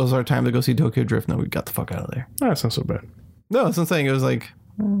Cars until it was our time to go see Tokyo Drift. No, we got the fuck out of there. Oh, that's not so bad. No, that's what I'm saying. It was like,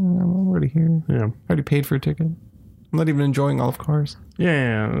 I'm already here. Yeah. I already paid for a ticket. I'm not even enjoying all of Cars.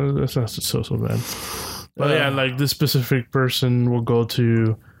 Yeah, that's not so bad. But yeah, like this specific person will go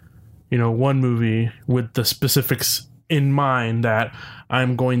to, one movie with the specifics in mind that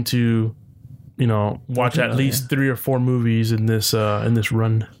I'm going to, watch at least 3 or 4 movies in this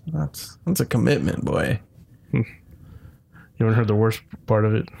run. That's a commitment, boy. You haven't heard the worst part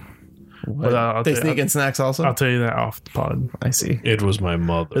of it. They sneak in snacks also? I'll tell you that off the pod. I see. It was my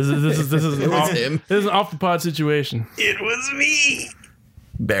mother. This is It was him. This is an off the pod situation. It was me.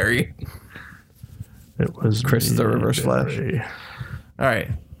 Barry. It was Chris is the Reverse Barry. Flash. All right.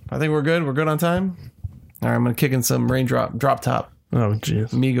 I think we're good. We're good on time. All right. I'm going to kick in some drop top. Oh,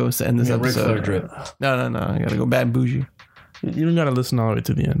 jeez. Migos to end this episode. Ric Flair drip. No. I got to go bad and bougie. You don't got to listen all the way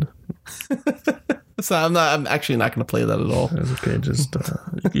to the end. So I'm actually not going to play that at all. That's okay. Just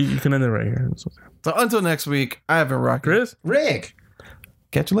you can end it right here. So until next week, I have been Rocky. Chris? Rick.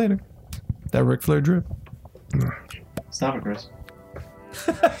 Catch you later. That Ric Flair drip. Stop it, Chris.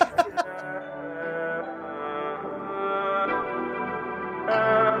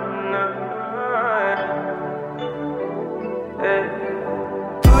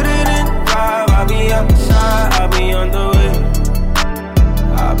 Put it in 5, I'll be outside, I'll be on the way.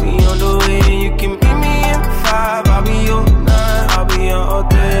 I'll be on the way, you can meet me in 5, I'll be on 9, I'll be on all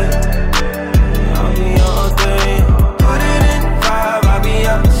day. I'll be on all day. Put it in 5, I'll be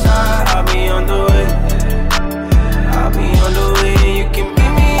outside, I'll be on the way. I'll be on the way, you can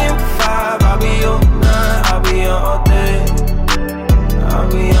meet me in 5, I'll be on 9, I'll be on all day. I'll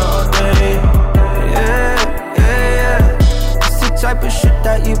be on all day. Yeah. Type of shit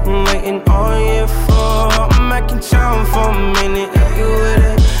that you've been waiting all year for. I'm back in town for a minute, yeah, you with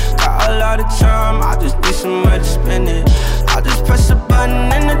it. Got a lot of time, I just need somewhere to spend it. I just press a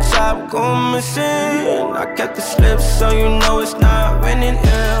button and the top go missing. I kept the slip so you know it's not winning,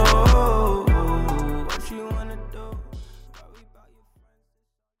 yeah.